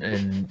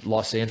in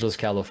Los Angeles,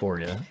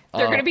 California.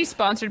 They're going to be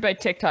sponsored by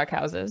TikTok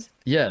houses.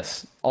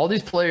 Yes, all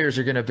these players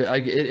are going to be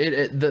like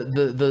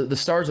the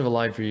stars have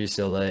aligned for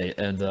UCLA,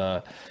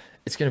 and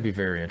it's going to be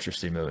very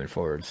interesting moving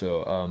forward.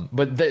 So,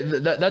 but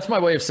that's my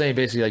way of saying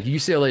basically like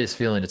UCLA is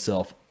feeling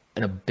itself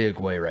in a big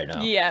way right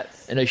now.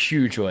 Yes. In a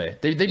huge way.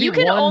 You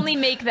can only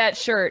make that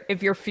shirt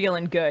if you're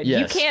feeling good. Yes.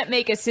 You can't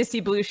make a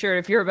sissy blue shirt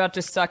if you're about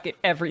to suck at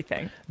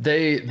everything.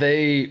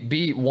 They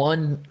beat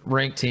one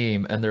ranked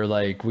team and they're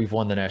like, we've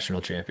won the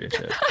national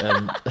championship.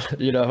 And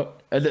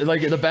and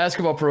like the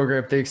basketball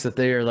program thinks that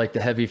they are like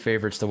the heavy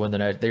favorites to win the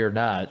night. They are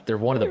not. They're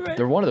one of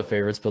the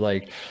favorites, but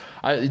like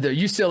the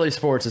UCLA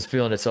sports is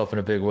feeling itself in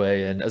a big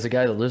way. And as a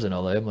guy that lives in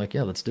LA, I'm like,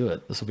 yeah, let's do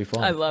it. This will be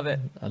fun. I love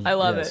it. I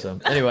love it. So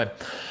anyway,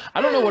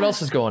 I don't know what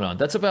else is going on.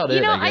 That's about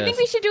it. I think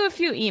we should do a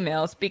few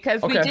emails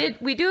because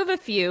we do have a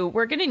few.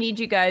 We're going to need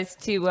you guys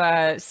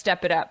to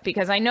step it up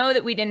because I know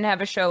that we didn't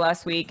have a show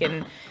last week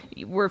and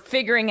we're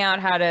figuring out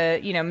how to,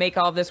 make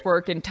all this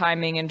work and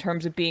timing in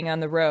terms of being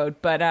on the road.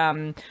 But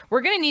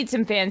we're going to need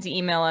some fans to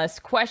email us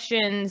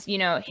questions,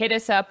 hit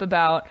us up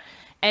about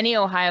any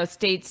Ohio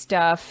State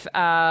stuff.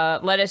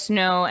 Let us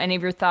know any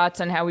of your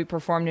thoughts on how we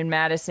performed in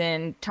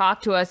Madison.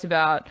 Talk to us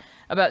about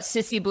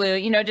Sissy Blue.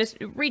 Just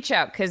reach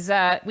out because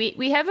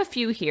we have a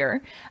few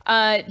here.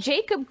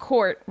 Jacob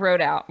Court wrote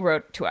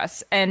to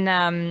us,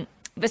 and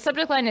the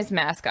subject line is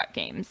mascot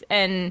games,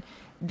 and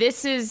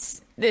this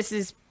is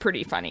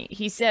pretty funny.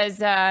 He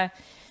says,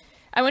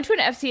 I went to an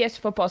FCS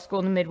football school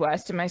in the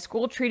Midwest, and my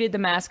school treated the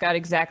mascot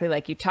exactly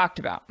like you talked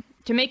about.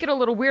 To make it a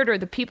little weirder,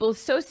 the people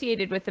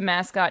associated with the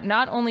mascot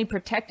not only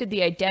protected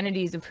the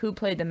identities of who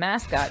played the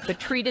mascot, but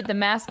treated the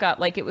mascot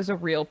like it was a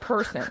real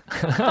person.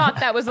 Thought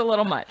that was a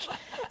little much.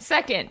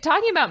 Second,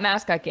 talking about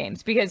mascot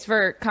games, because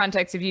for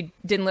context, if you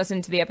didn't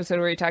listen to the episode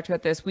where we talked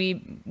about this,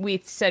 we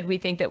said we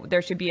think that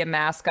there should be a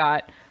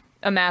mascot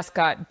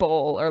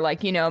bowl or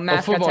mascots.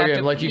 A football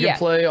game. Like you can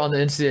play on the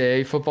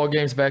NCAA football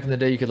games back in the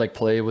day. You could like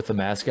play with the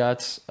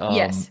mascots.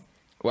 Yes.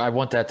 Well, I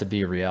want that to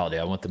be a reality.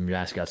 I want the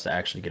mascots to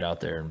actually get out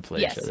there and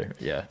play each other.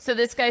 Yeah. So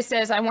this guy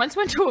says, I once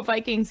went to a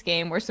Vikings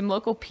game where some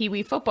local Pee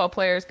Wee football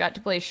players got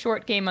to play a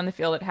short game on the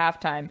field at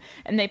halftime,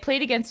 and they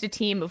played against a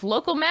team of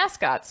local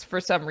mascots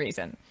for some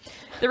reason.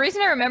 The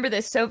reason I remember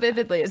this so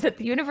vividly is that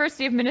the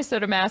University of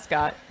Minnesota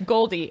mascot,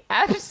 Goldie,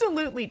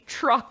 absolutely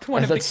trucked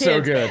one of the kids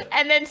so good.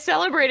 And then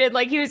celebrated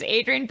like he was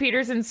Adrian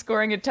Peterson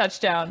scoring a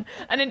touchdown.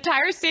 An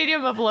entire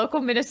stadium of local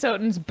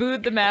Minnesotans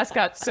booed the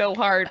mascot so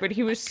hard, but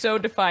he was so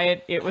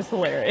defiant, it was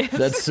hilarious.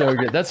 That's so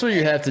good. That's what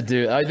you have to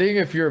do. I think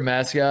if you're a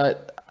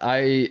mascot,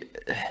 the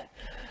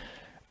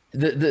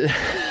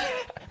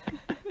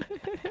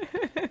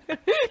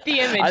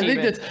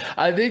image.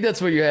 I think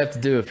that's what you have to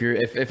do.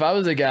 If I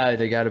was a guy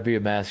that got to be a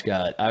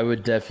mascot, I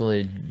would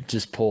definitely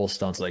just pull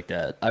stunts like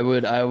that.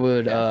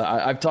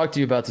 I've talked to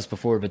you about this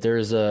before, but there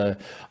is the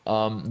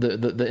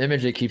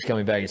image that keeps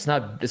coming back. It's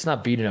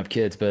not beating up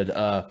kids,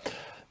 but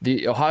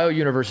the Ohio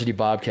University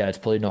Bobcats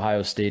played in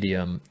Ohio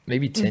Stadium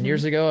maybe 10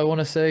 years ago, I want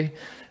to say.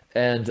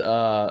 And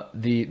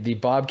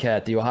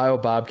the Ohio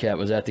Bobcat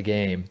was at the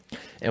game,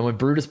 and when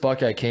Brutus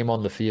Buckeye came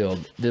on the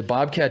field, the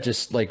Bobcat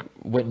just like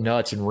went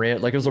nuts and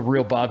ran like it was a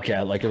real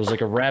Bobcat, like it was like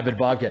a rabid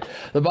Bobcat.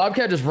 The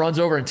Bobcat just runs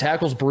over and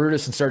tackles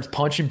Brutus and starts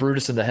punching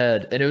Brutus in the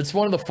head, and it was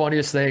one of the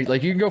funniest things.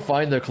 Like you can go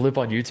find the clip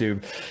on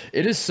YouTube.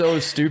 It is so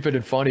stupid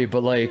and funny,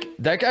 but like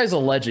that guy's a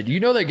legend.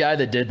 The guy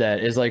that did that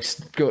is like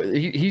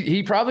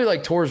he probably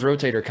like tore his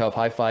rotator cuff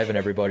high-fiving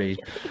everybody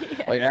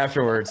like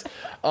afterwards.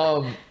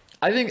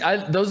 I think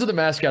those are the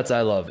mascots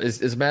I love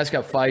is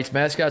mascot fights,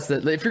 mascots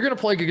that if you're going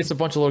to play against a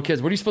bunch of little kids,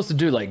 what are you supposed to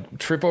do? Like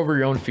trip over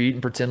your own feet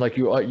and pretend like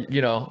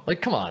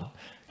like, come on.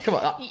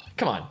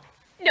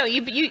 No,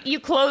 you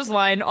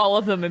clothesline all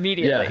of them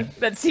immediately. Yeah.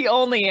 That's the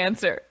only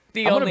answer.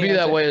 I'm going to be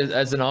that way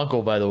as an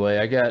uncle, by the way.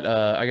 I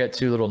got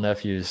 2 little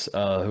nephews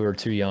who are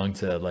too young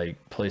to like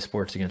play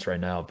sports against right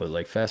now. But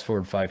like fast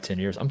forward 5-10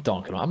 years, I'm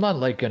dunking them. I'm not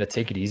like going to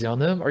take it easy on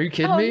them. Are you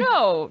kidding me?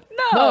 No,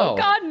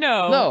 God,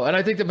 no. No, and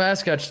I think the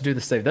mascot should do the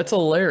same. That's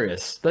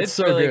hilarious. That's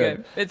so really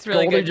good. It's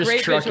really Goldie good. Just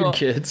great trucking visual.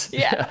 Kids.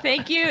 Yeah,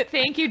 thank you,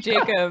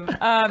 Jacob.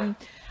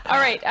 All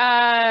right,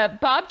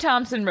 Bob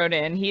Thompson wrote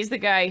in. He's the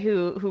guy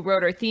who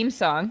wrote our theme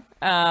song.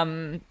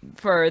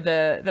 for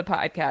the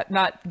podcast,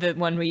 not the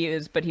one we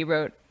use, but he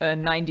wrote a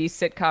 90s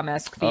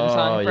sitcom-esque theme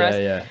song for us.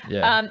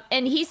 Yeah.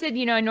 And he said,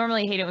 I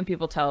normally hate it when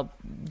people tell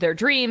their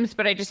dreams,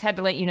 but I just had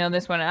to let you know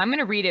this one. And I'm going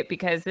to read it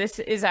because this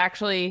is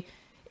actually,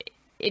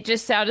 it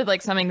just sounded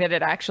like something that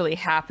had actually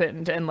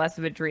happened and less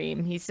of a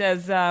dream. He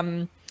says,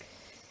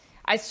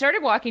 I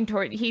started walking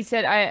toward, he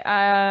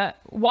said,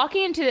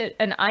 walking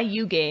into an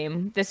IU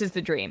game, this is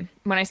the dream.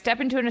 When I step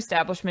into an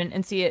establishment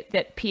and see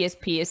that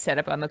PSP is set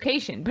up on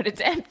location, but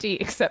it's empty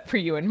except for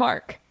you and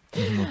Mark.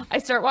 Mm-hmm. I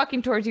start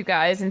walking towards you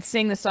guys and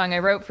sing the song I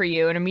wrote for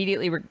you and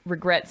immediately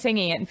regret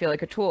singing it and feel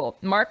like a tool.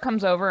 Mark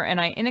comes over and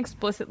I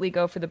inexplicitly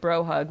go for the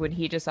bro hug when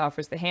he just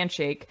offers the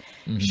handshake.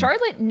 Mm-hmm.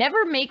 Charlotte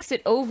never makes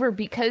it over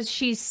because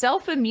she's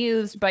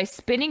self-amused by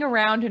spinning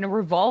around in a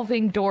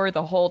revolving door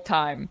the whole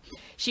time.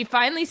 She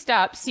finally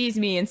stops, sees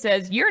me, and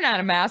says, "You're not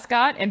a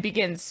mascot," and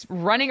begins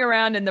running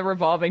around in the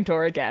revolving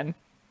door again.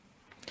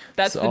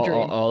 That's the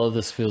dream. All of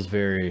this feels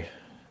very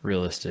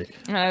realistic.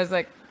 And I was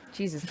like,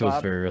 Jesus,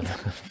 Bob.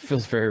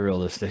 Feels very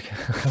realistic.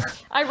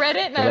 I read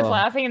it and I was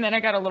laughing, and then I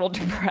got a little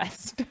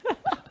depressed.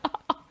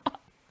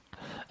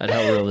 At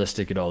how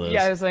realistic it all is.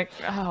 Yeah, I was like,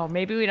 oh,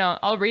 maybe we don't.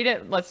 I'll read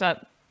it. Let's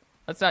not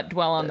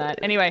dwell on that.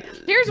 Anyway,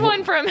 here's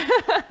one from.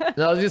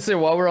 No, I was gonna say,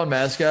 while we're on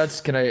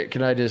mascots, can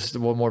I just,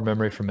 one more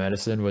memory from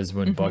Madison was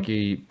when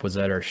Bucky was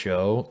at our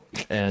show,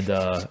 and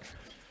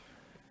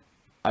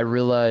I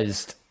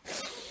realized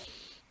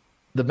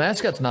the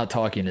mascot's not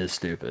talking is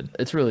stupid.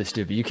 It's really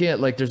stupid. You can't,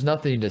 like, there's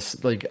nothing to,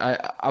 like,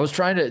 I was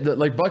trying to,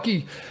 like,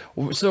 Bucky,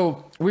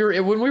 so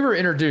when we were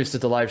introduced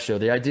at the live show,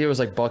 the idea was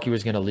like Bucky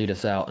was going to lead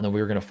us out and then we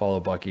were going to follow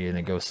Bucky and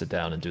then go sit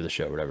down and do the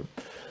show or whatever.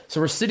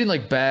 So we're sitting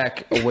like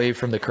back away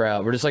from the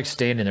crowd. We're just like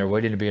standing there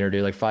waiting to be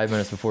introduced like 5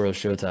 minutes before it was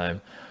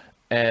showtime.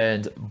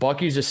 And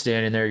Bucky's just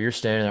standing there. You're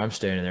standing there. I'm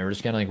standing there. We're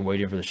just kind of like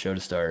waiting for the show to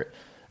start.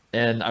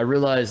 And I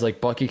realized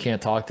like Bucky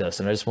can't talk to us,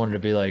 and I just wanted to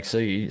be like, so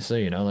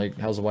you know, like,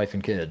 how's the wife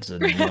and kids,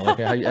 and you know, like,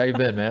 how you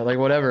been, man, like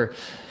whatever.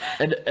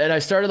 And I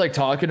started like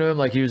talking to him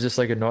like he was just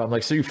like annoyed. I'm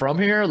like, so you from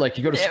here? Like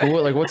you go to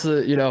school? Like what's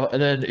the, you know? And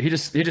then he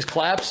just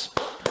claps,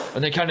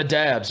 and then kind of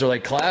dabs or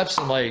like claps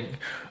and like,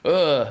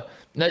 And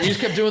he just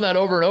kept doing that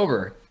over and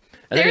over.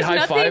 And then he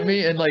high-fived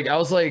me, and like I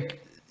was like,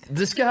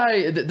 this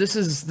guy, this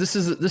is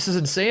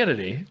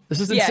insanity.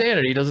 This is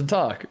insanity. He doesn't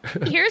talk.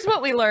 Here's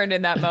what we learned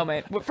in that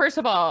moment. First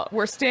of all,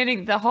 we're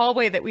standing, the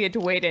hallway that we had to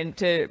wait in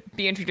to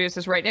be introduced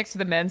is right next to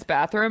the men's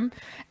bathroom.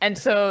 And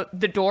so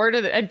the door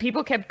to and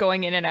people kept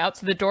going in and out.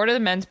 So the door to the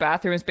men's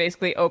bathroom is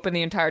basically open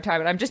the entire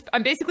time. And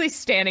I'm basically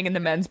standing in the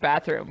men's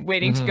bathroom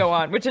waiting to go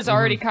on, which is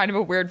already kind of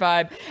a weird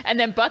vibe. And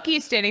then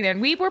Bucky's standing there,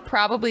 and we were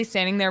probably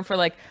standing there for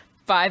like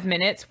 5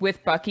 minutes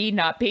with Bucky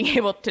not being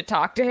able to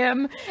talk to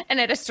him. And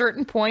at a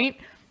certain point,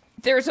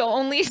 there's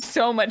only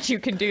so much you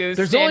can do.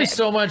 There's only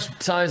so much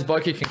times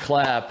Bucky can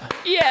clap.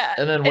 Yeah.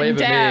 And then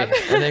wave at me.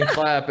 And then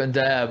clap and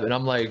dab. And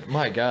I'm like,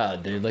 my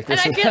God, dude. Like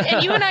this.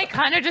 And you and I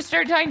kind of just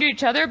started talking to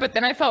each other, but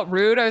then I felt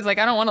rude. I was like,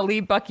 I don't want to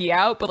leave Bucky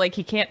out, but like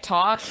he can't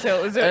talk.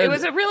 So it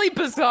was a really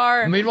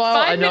bizarre. Meanwhile,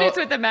 5 minutes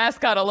with the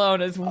mascot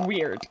alone is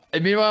weird.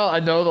 And meanwhile, I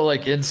know that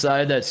like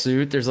inside that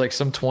suit, there's like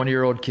some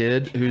 20-year-old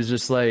kid who's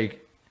just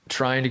like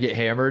trying to get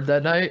hammered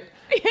that night.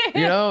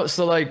 You know,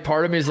 so like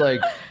part of me is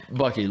like,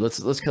 Bucky,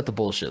 let's cut the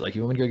bullshit. Like,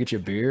 you want me to go get you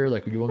a beer?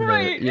 Like, you want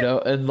me to, you know?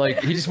 And like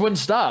he just wouldn't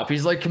stop.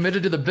 He's like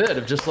committed to the bit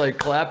of just like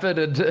clapping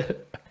and.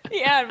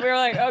 Yeah, we were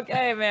like,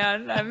 okay,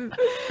 man.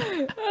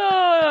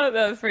 Oh,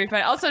 that was pretty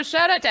funny. Also,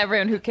 shout out to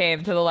everyone who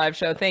came to the live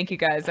show. Thank you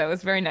guys. That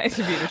was very nice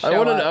of you to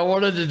show up. I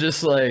wanted to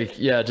just like,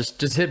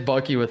 just hit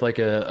Bucky with like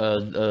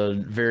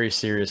a very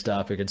serious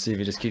topic and see if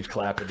he just keeps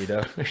clapping, you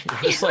know?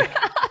 Just like.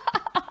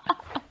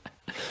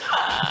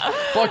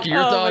 Bucky,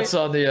 your thoughts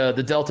on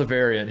the Delta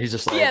variant? He's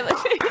just like,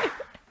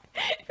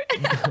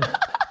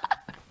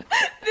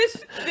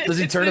 does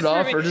he turn it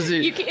off, or does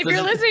he? If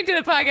you're listening to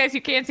the podcast,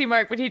 you can't see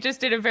Mark, but he just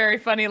did a very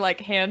funny like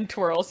hand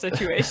twirl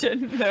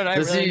situation that I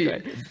really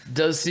enjoyed.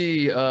 Does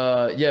he?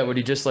 Would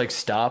he just like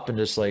stop and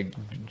just like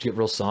get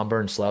real somber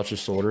and slouch his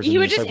shoulders? He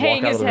and would just like,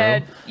 hang walk his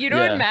head. You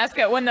know, in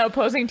Mascot, when the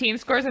opposing team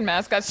scores and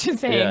Mascots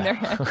just hang their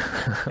head.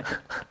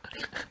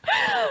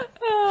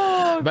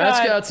 Oh,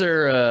 Mascots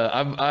are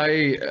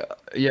I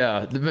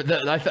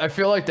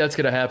feel like that's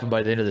gonna happen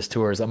by the end of this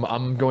tour.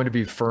 I'm going to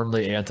be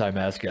firmly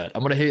anti-mascot.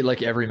 I'm gonna hate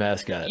like every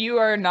mascot. You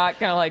are not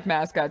gonna like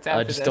mascots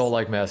after this. I just don't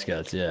like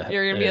mascots. Yeah,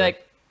 you're gonna be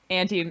like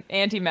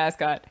anti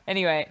mascot.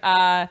 Anyway,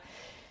 all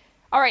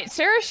right.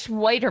 Sarah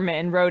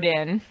Schweiterman wrote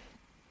in.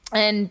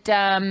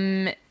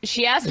 And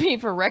she asked me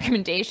for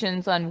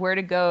recommendations on where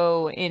to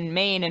go in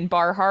Maine and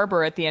Bar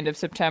Harbor at the end of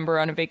September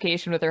on a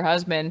vacation with her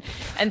husband.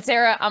 And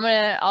Sarah,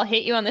 I'll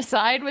hit you on the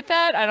side with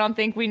that. I don't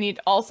think we need.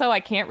 Also, I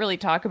can't really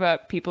talk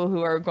about people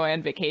who are going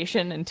on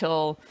vacation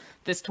until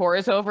this tour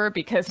is over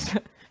because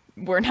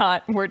we don't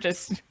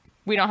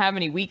have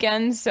any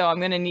weekends. So I'm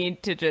gonna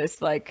need to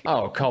just like.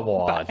 Oh, come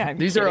on!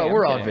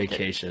 We're on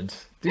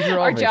vacations.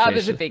 Our job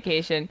is a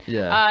vacation.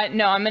 Yeah.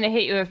 No, I'm going to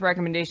hit you with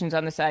recommendations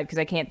on the side because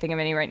I can't think of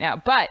any right now.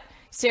 But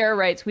Sarah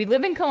writes, we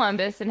live in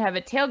Columbus and have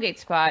a tailgate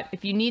spot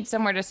if you need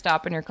somewhere to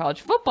stop on your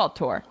college football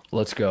tour.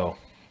 Let's go.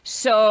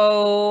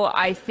 So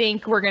I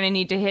think we're gonna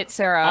need to hit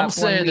Sarah. I'm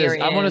saying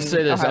this. I'm gonna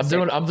say this.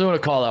 I'm doing a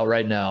call out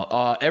right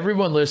now.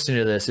 Everyone listening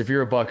to this, if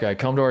you're a Buckeye,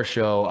 come to our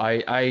show.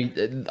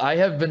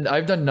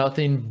 I've done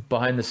nothing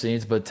behind the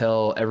scenes but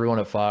tell everyone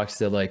at Fox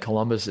that like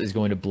Columbus is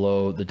going to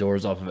blow the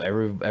doors off of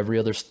every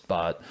other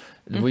spot.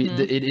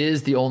 It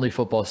is the only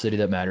football city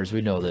that matters.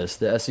 We know this.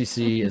 The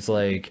SEC is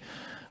like,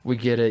 we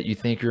get it. You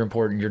think you're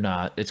important, you're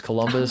not. It's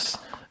Columbus.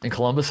 And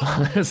Columbus.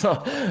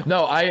 So,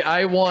 no,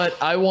 I want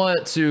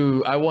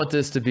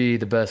this to be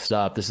the best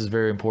stop. This is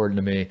very important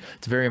to me.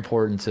 It's very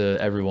important to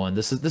everyone.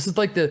 This is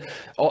like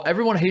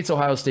everyone hates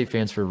Ohio State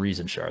fans for a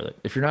reason, Charlotte.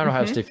 If you're not an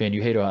Ohio State fan,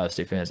 you hate Ohio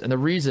State fans. And the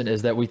reason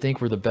is that we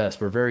think we're the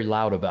best. We're very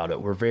loud about it.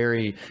 We're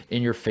very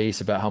in your face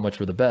about how much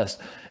we're the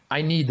best.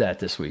 I need that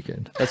this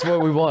weekend. That's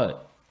what we want.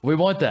 We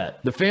want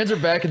that. The fans are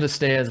back in the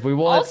stands. We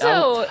want.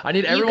 Also, I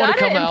need everyone to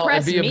come out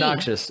and be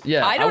obnoxious.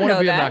 Yeah, I want to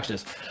be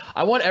obnoxious.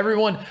 I want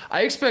everyone.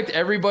 I expect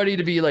everybody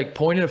to be like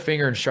pointing a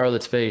finger in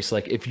Charlotte's face.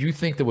 Like, if you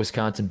think the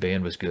Wisconsin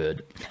band was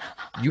good,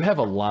 you have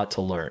a lot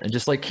to learn, and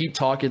just like keep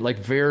talking like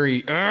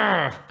very.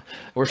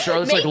 Or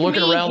Charlotte's like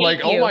looking around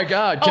like, oh my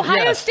God.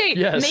 Ohio State,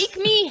 make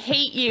me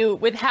hate you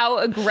with how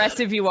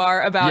aggressive you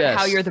are about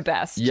how you're the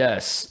best.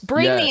 Yes.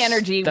 Bring the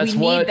energy. We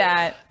need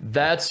that.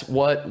 That's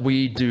what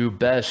we do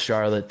best,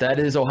 Charlotte. That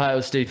is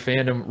Ohio State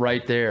fandom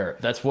right there.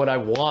 That's what I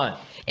want.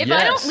 If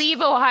I don't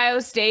leave Ohio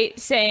State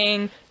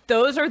saying,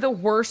 those are the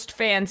worst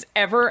fans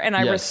ever, and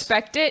I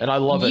respect it. And I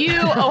love it. You,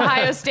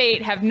 Ohio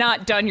State, have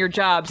not done your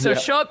job. So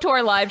show up to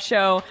our live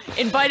show,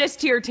 invite us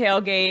to your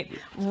tailgate,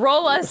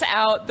 roll us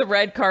out the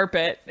red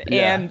carpet,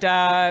 and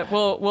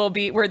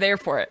we're there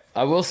for it.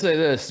 I will say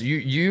this: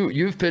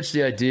 you've pitched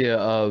the idea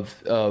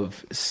of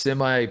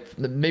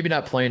maybe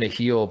not playing a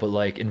heel, but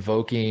like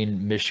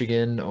invoking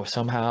Michigan or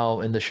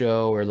somehow in the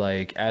show, or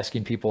like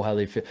asking people how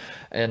they feel,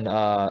 and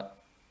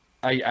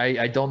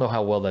I don't know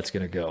how well that's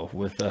gonna go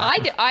with.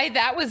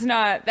 That was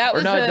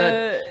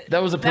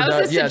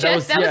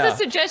a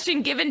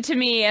suggestion given to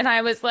me, and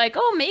I was like,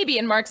 oh, maybe.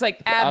 And Mark's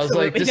like, absolutely.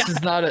 I was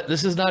like,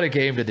 this is not a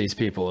game to these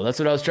people. That's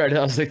what I was trying to.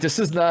 I was like, this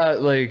is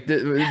not like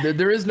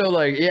there is no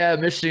like, yeah,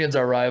 Michigan's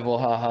our rival,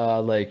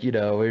 haha. Like, you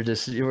know, we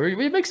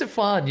makes it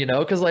fun, you know,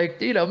 because like,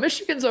 you know,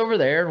 Michigan's over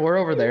there and we're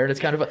over there, and it's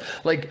kind of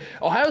like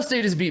Ohio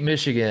State has beat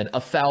Michigan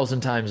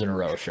 1,000 times in a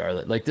row,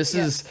 Charlotte. Like this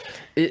is.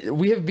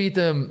 We have beat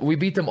them. We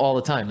beat them all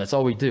the time. That's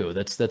all we do.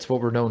 That's what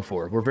we're known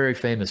for. We're very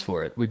famous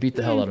for it. We beat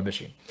the hell out of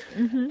Michigan.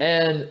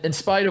 And in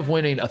spite of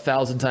winning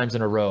 1,000 times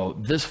in a row,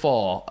 this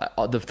fall,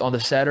 on the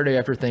Saturday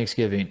after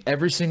Thanksgiving,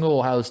 every single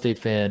Ohio State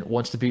fan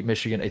wants to beat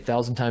Michigan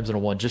 1,000 times in a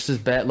one, just as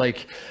bad.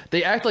 Like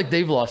they act like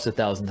they've lost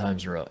 1,000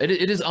 times in a row.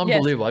 It is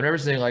unbelievable. I've never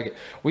seen like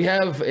we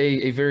have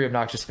a very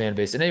obnoxious fan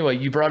base. And anyway,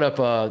 you brought up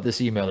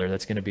this emailer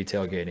that's going to be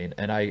tailgating,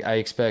 and I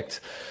expect.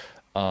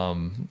 I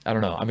don't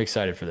know. I'm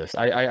excited for this.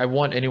 I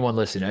want anyone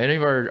listening, any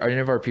of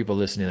our people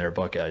listening that are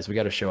Buckeyes, we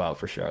got to show out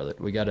for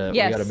Charlotte. We got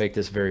to make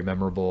this very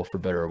memorable, for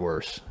better or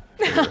worse.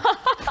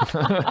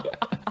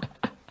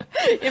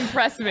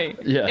 Impress me.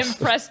 Yes.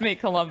 Impress me,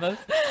 Columbus.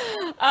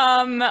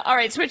 All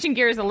right, switching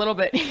gears a little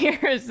bit.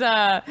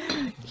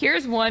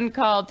 Here's one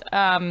called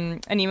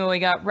an email we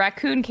got.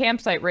 Raccoon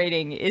campsite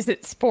rating. Is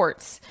it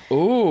sports?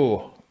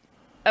 Ooh.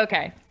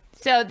 Okay.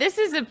 So this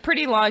is a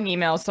pretty long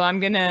email, so I'm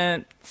going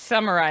to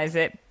summarize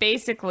it.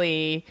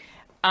 Basically,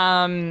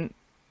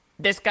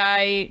 this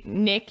guy,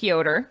 Nick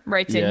Yoder,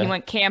 writes in, he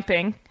went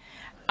camping.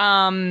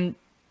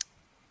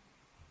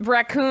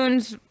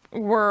 Raccoons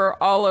were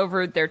all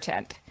over their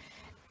tent.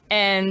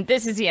 And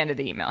this is the end of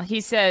the email.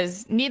 He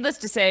says, needless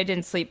to say, I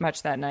didn't sleep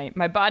much that night.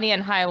 My body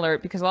on high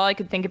alert because all I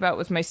could think about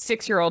was my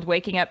 6-year-old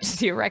waking up to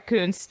see a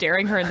raccoon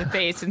staring her in the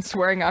face and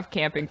swearing off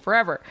camping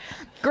forever.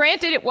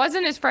 Granted, it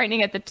wasn't as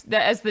frightening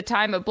as the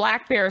time a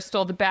black bear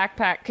stole the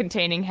backpack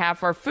containing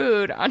half our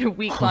food on a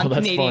week-long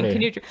Canadian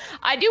canoe trip.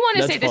 I do want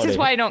to say this is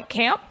why I don't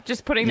camp,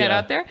 just putting that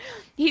out there.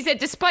 He said,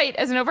 despite,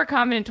 as an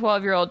overconfident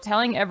 12-year-old,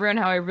 telling everyone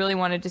how I really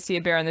wanted to see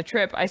a bear on the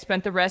trip, I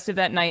spent the rest of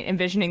that night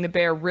envisioning the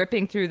bear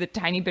ripping through the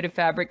tiny bit of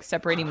fabric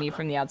separating me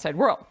from the outside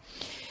world.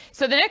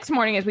 So the next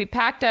morning, as we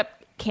packed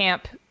up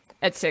camp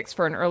at 6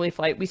 for an early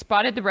flight, we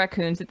spotted the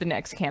raccoons at the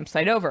next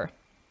campsite over.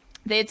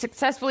 They had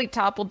successfully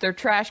toppled their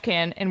trash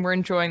can and were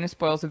enjoying the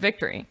spoils of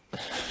victory.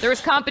 There was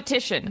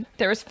competition.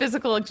 There was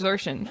physical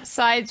exertion.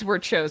 Sides were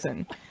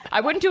chosen. I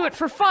wouldn't do it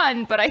for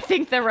fun, but I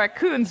think the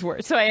raccoons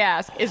were. So I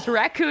ask, is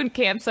raccoon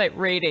campsite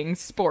rating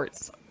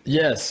sports?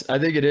 Yes, I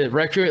think it is.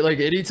 Raccoon, like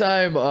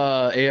anytime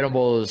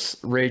animals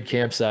raid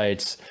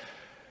campsites,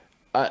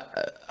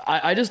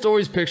 I just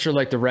always picture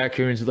like the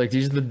raccoons, like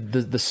these are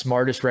the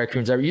smartest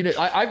raccoons ever. You know,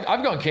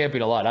 I've gone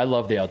camping a lot. I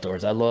love the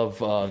outdoors. I love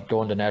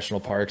going to national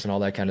parks and all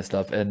that kind of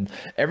stuff. And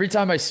every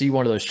time I see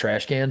one of those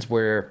trash cans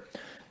where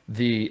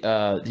I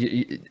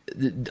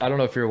don't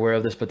know if you're aware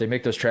of this, but they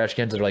make those trash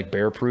cans that are like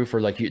bear proof,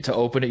 or like to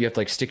open it, you have to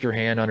like stick your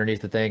hand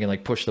underneath the thing and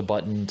like push the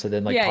button to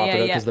then like pop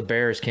it up because the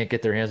bears can't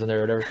get their hands in there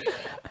or whatever.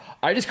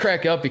 I just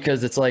crack up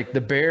because it's like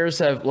the Bears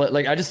have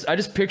like I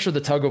just picture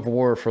the tug of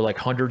war for like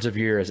hundreds of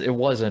years. It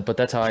wasn't, but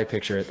that's how I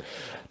picture it.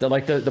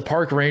 The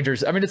park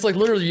rangers. I mean, it's like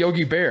literally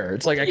Yogi Bear.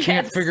 It's like I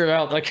can't figure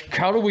out like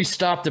how do we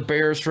stop the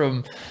Bears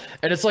from.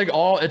 And it's like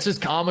it's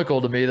just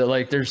comical to me that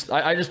like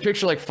I just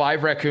picture like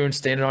 5 raccoons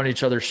standing on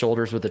each other's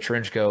shoulders with a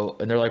trench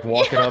coat, and they're like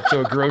walking up to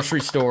a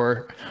grocery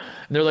store.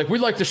 And they're like,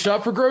 we'd like to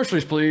shop for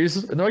groceries,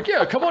 please. And they're like,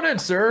 yeah, come on in,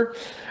 sir.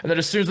 And then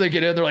as soon as they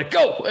get in, they're like,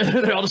 go.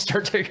 And they all just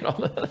start taking all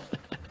the.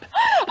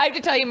 I have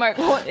to tell you, Mark,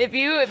 if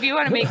you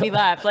want to make me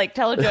laugh, like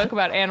tell a joke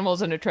about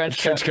animals in a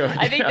trench coat.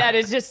 I think that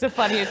is just the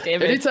funniest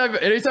image.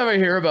 Anytime I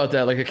hear about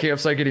that, like a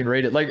campsite getting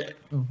raided, like,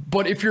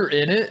 but if you're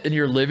in it and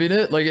you're living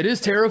it, like it is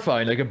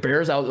terrifying. Like a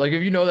bear's out, like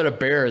if you know that a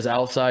bear is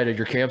outside of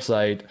your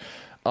campsite,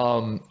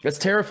 it's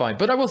terrifying.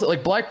 But I will say,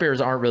 like black bears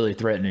aren't really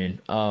threatening.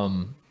 I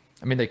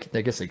mean,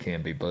 I guess they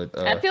can be, but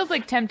that feels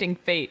like tempting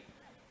fate.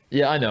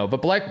 Yeah, I know,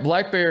 but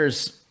black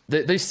bears.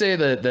 They say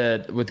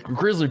that with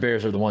grizzly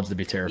bears are the ones to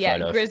be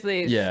terrified of. Yeah,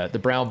 grizzlies. Yeah, the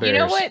brown bears.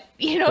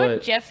 You know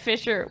what Jeff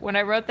Fisher, when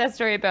I wrote that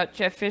story about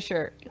Jeff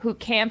Fisher, who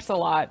camps a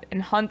lot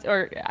and hunts,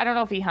 or I don't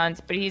know if he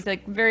hunts, but he's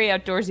like a very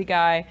outdoorsy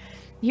guy.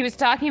 He was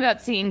talking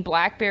about seeing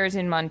black bears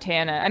in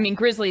Montana. I mean,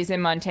 grizzlies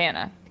in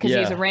Montana, because he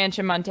has a ranch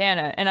in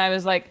Montana. And I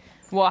was like,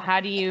 well,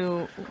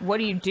 what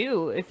do you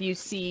do if you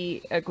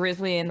see a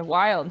grizzly in the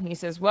wild? And he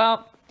says,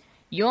 well,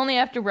 you only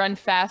have to run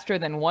faster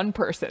than one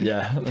person.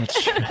 Yeah,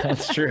 that's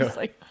true.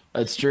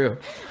 That's true.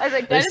 I was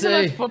like, that is the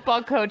most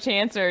football coach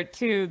answer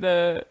to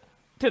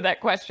that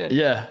question.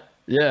 Yeah.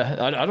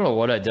 I don't know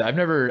what I did.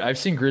 I've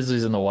seen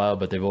grizzlies in the wild,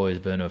 but they've always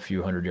been a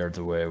few hundred yards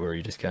away where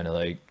you just kind of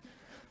like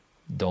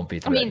don't be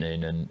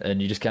threatening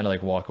and you just kind of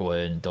like walk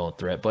away and don't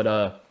threat. But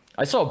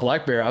I saw a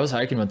black bear. I was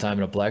hiking one time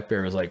and a black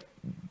bear was like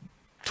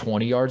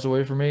 20 yards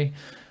away from me,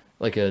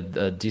 like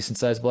a decent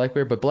sized black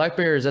bear. But black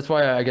bears, that's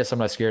why I guess I'm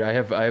not scared.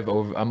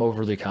 I'm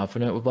overly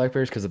confident with black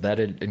bears because of that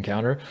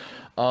encounter.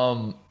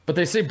 But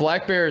they say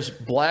black bears,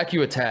 black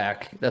you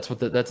attack.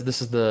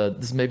 This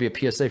is maybe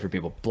a PSA for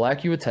people.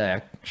 Black you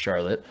attack,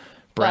 Charlotte.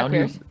 Brown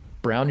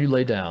you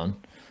lay down.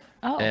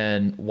 Oh.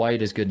 And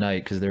white is good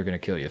night because they're gonna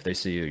kill you if they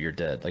see you. You're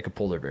dead, like a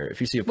polar bear.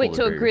 If you see a polar bear. Wait,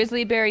 so a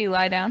grizzly bear you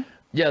lie down?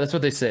 Yeah, that's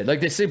what they say. Like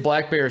they say,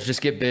 black bears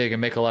just get big and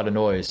make a lot of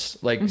noise.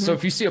 Like so,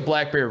 if you see a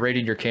black bear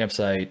raiding your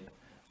campsite,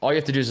 all you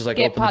have to do is just like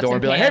open the door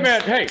and be like, "Hey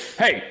man,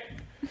 hey,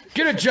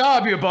 get a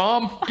job, you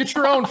bum. Get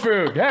your own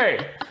food.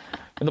 Hey."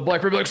 And the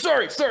black bear be like,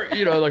 sorry,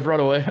 like run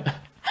away.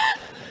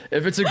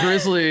 If it's a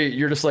grizzly,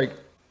 you're just like,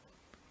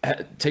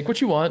 take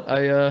what you want.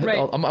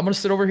 I'm gonna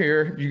sit over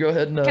here. You go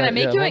ahead and. Can I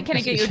make you? Can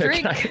I get you a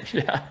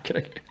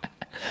drink?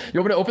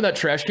 You want me to open that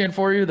trash can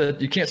for you that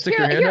you can't stick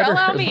your hand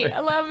in?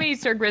 Allow me,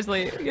 Sir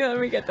Grizzly. Yeah, let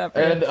me get that. For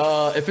and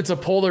if it's a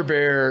polar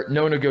bear,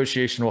 no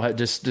negotiation will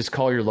just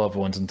call your loved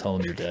ones and tell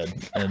them you're dead,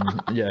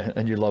 and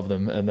and you love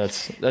them, and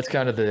that's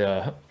kind of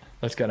the.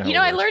 That's kind of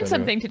how I learned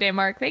something today,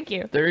 Mark. Thank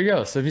you. There you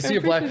go. So if you see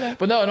a black,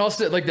 but no, and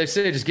also like they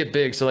say, just get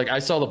big. So like I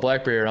saw the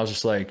black bear and I was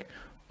just like,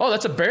 oh,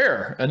 that's a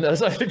bear, and I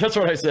think that's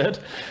what I said.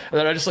 And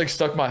then I just like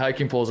stuck my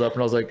hiking poles up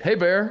and I was like, hey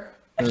bear,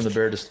 and then the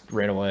bear just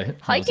ran away.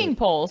 Hiking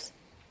poles.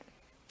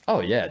 Oh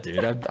yeah,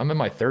 dude. I'm in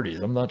my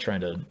 30s. I'm not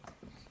trying to.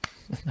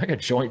 I got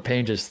joint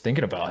pain just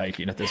thinking about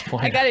hiking at this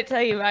point. I got to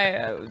tell you,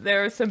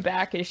 there were some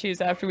back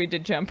issues after we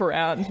did jump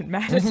around in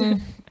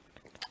Madison.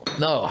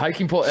 No,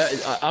 hiking pole.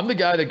 I'm the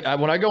guy that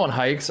when I go on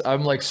hikes,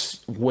 I'm like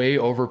way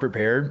over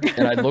prepared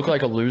and I look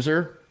like a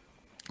loser.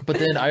 But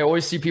then I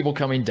always see people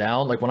coming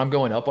down. Like when I'm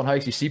going up on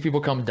hikes, you see people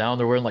come down.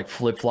 They're wearing like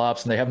flip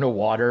flops and they have no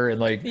water and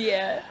like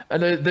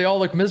and they all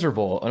look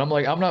miserable. And I'm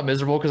like, I'm not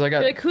miserable because I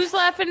got like who's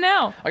laughing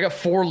now? I got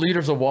 4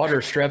 liters of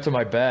water strapped to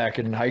my back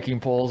and hiking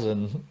poles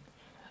and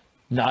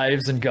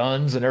knives and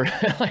guns and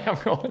everything. Like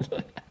I'm going.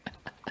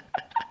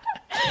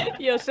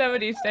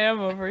 Yosemite Sam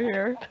over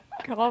here.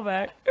 Call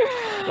back.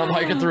 I'm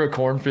hiking through a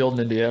cornfield in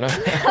Indiana.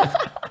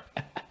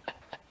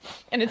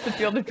 And it's the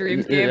Field of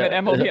Dreams game at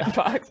MLB on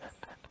Fox.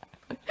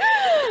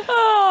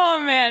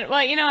 Oh man. Well,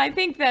 I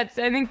think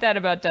that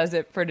about does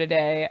it for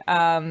today.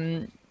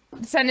 Send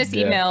us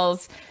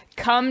emails.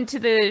 Come to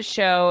the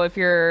show if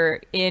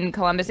you're in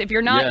Columbus. If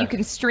you're not, you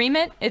can stream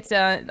it. It's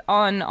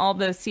on all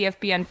the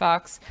CFBN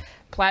Fox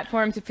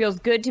platforms. It feels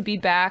good to be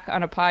back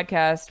on a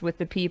podcast with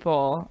the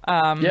people.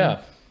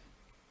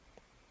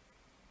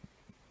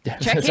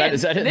 Check in.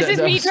 This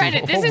is me trying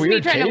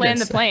to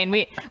land the plane.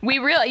 We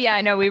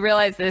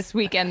realized this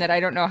weekend that I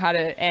don't know how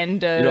to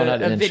end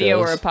a video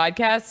or a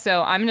podcast,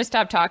 so I'm gonna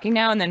stop talking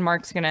now, and then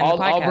Mark's gonna end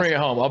the podcast.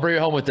 I'll bring it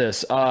home with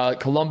this.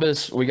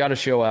 Columbus, we got a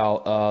show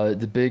out.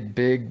 The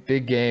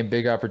big game,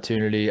 big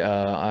opportunity.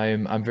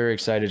 I'm very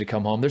excited to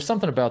come home. There's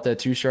something about that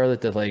too,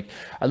 Charlotte. That like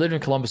I lived in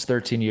Columbus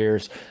 13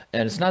 years,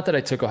 and it's not that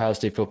I took Ohio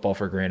State football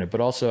for granted,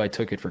 but also I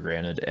took it for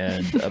granted.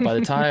 And by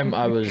the time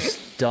I was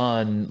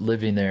done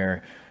living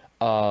there.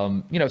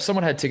 If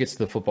someone had tickets to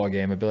the football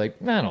game, I'd be like,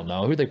 I don't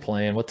know who they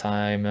playing, what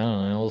time, I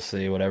don't know, we'll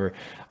see, whatever.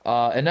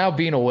 And now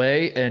being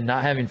away and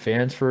not having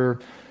fans for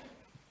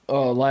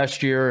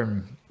last year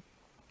and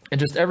and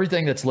just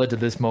everything that's led to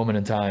this moment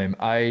in time.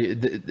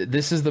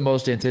 This is the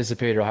most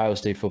anticipated Ohio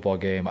State football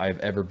game I've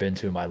ever been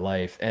to in my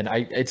life. And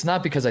it's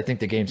not because I think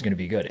the game's going to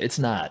be good. It's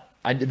not.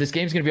 This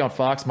game's going to be on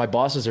Fox. My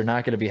bosses are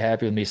not going to be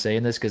happy with me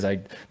saying this because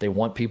they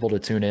want people to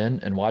tune in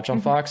and watch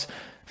on Fox.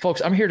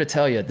 Folks, I'm here to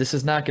tell you, this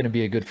is not going to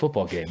be a good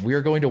football game. We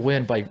are going to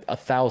win by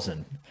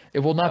 1,000. It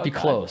will not be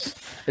close.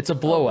 It's a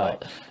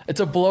blowout.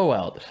 It's a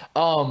blowout.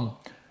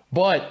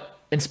 But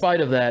in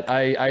spite of that,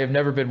 I have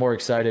never been more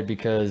excited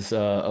because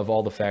of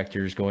all the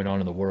factors going on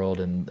in the world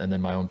and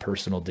then my own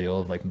personal deal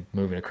of like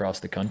moving across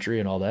the country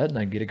and all that. And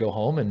I get to go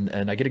home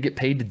and I get to get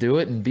paid to do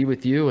it and be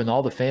with you and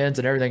all the fans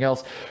and everything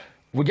else.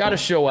 We got to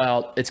show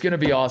out. It's going to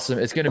be awesome.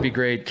 It's going to be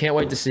great. Can't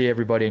wait to see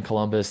everybody in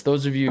Columbus.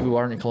 Those of you who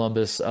aren't in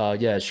Columbus,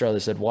 as Charlotte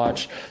said,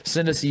 watch.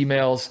 Send us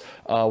emails.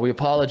 We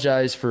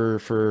apologize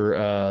for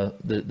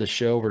the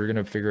show. We're going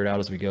to figure it out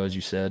as we go, as you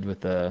said,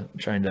 with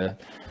trying to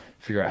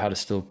figure out how to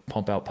still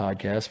pump out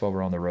podcasts while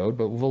we're on the road.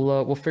 But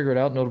we'll figure it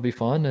out, and it'll be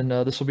fun. And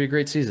this will be a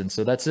great season.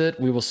 So that's it.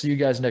 We will see you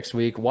guys next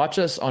week. Watch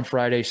us on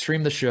Friday.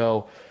 Stream the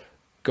show.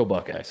 Go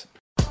Buckeyes.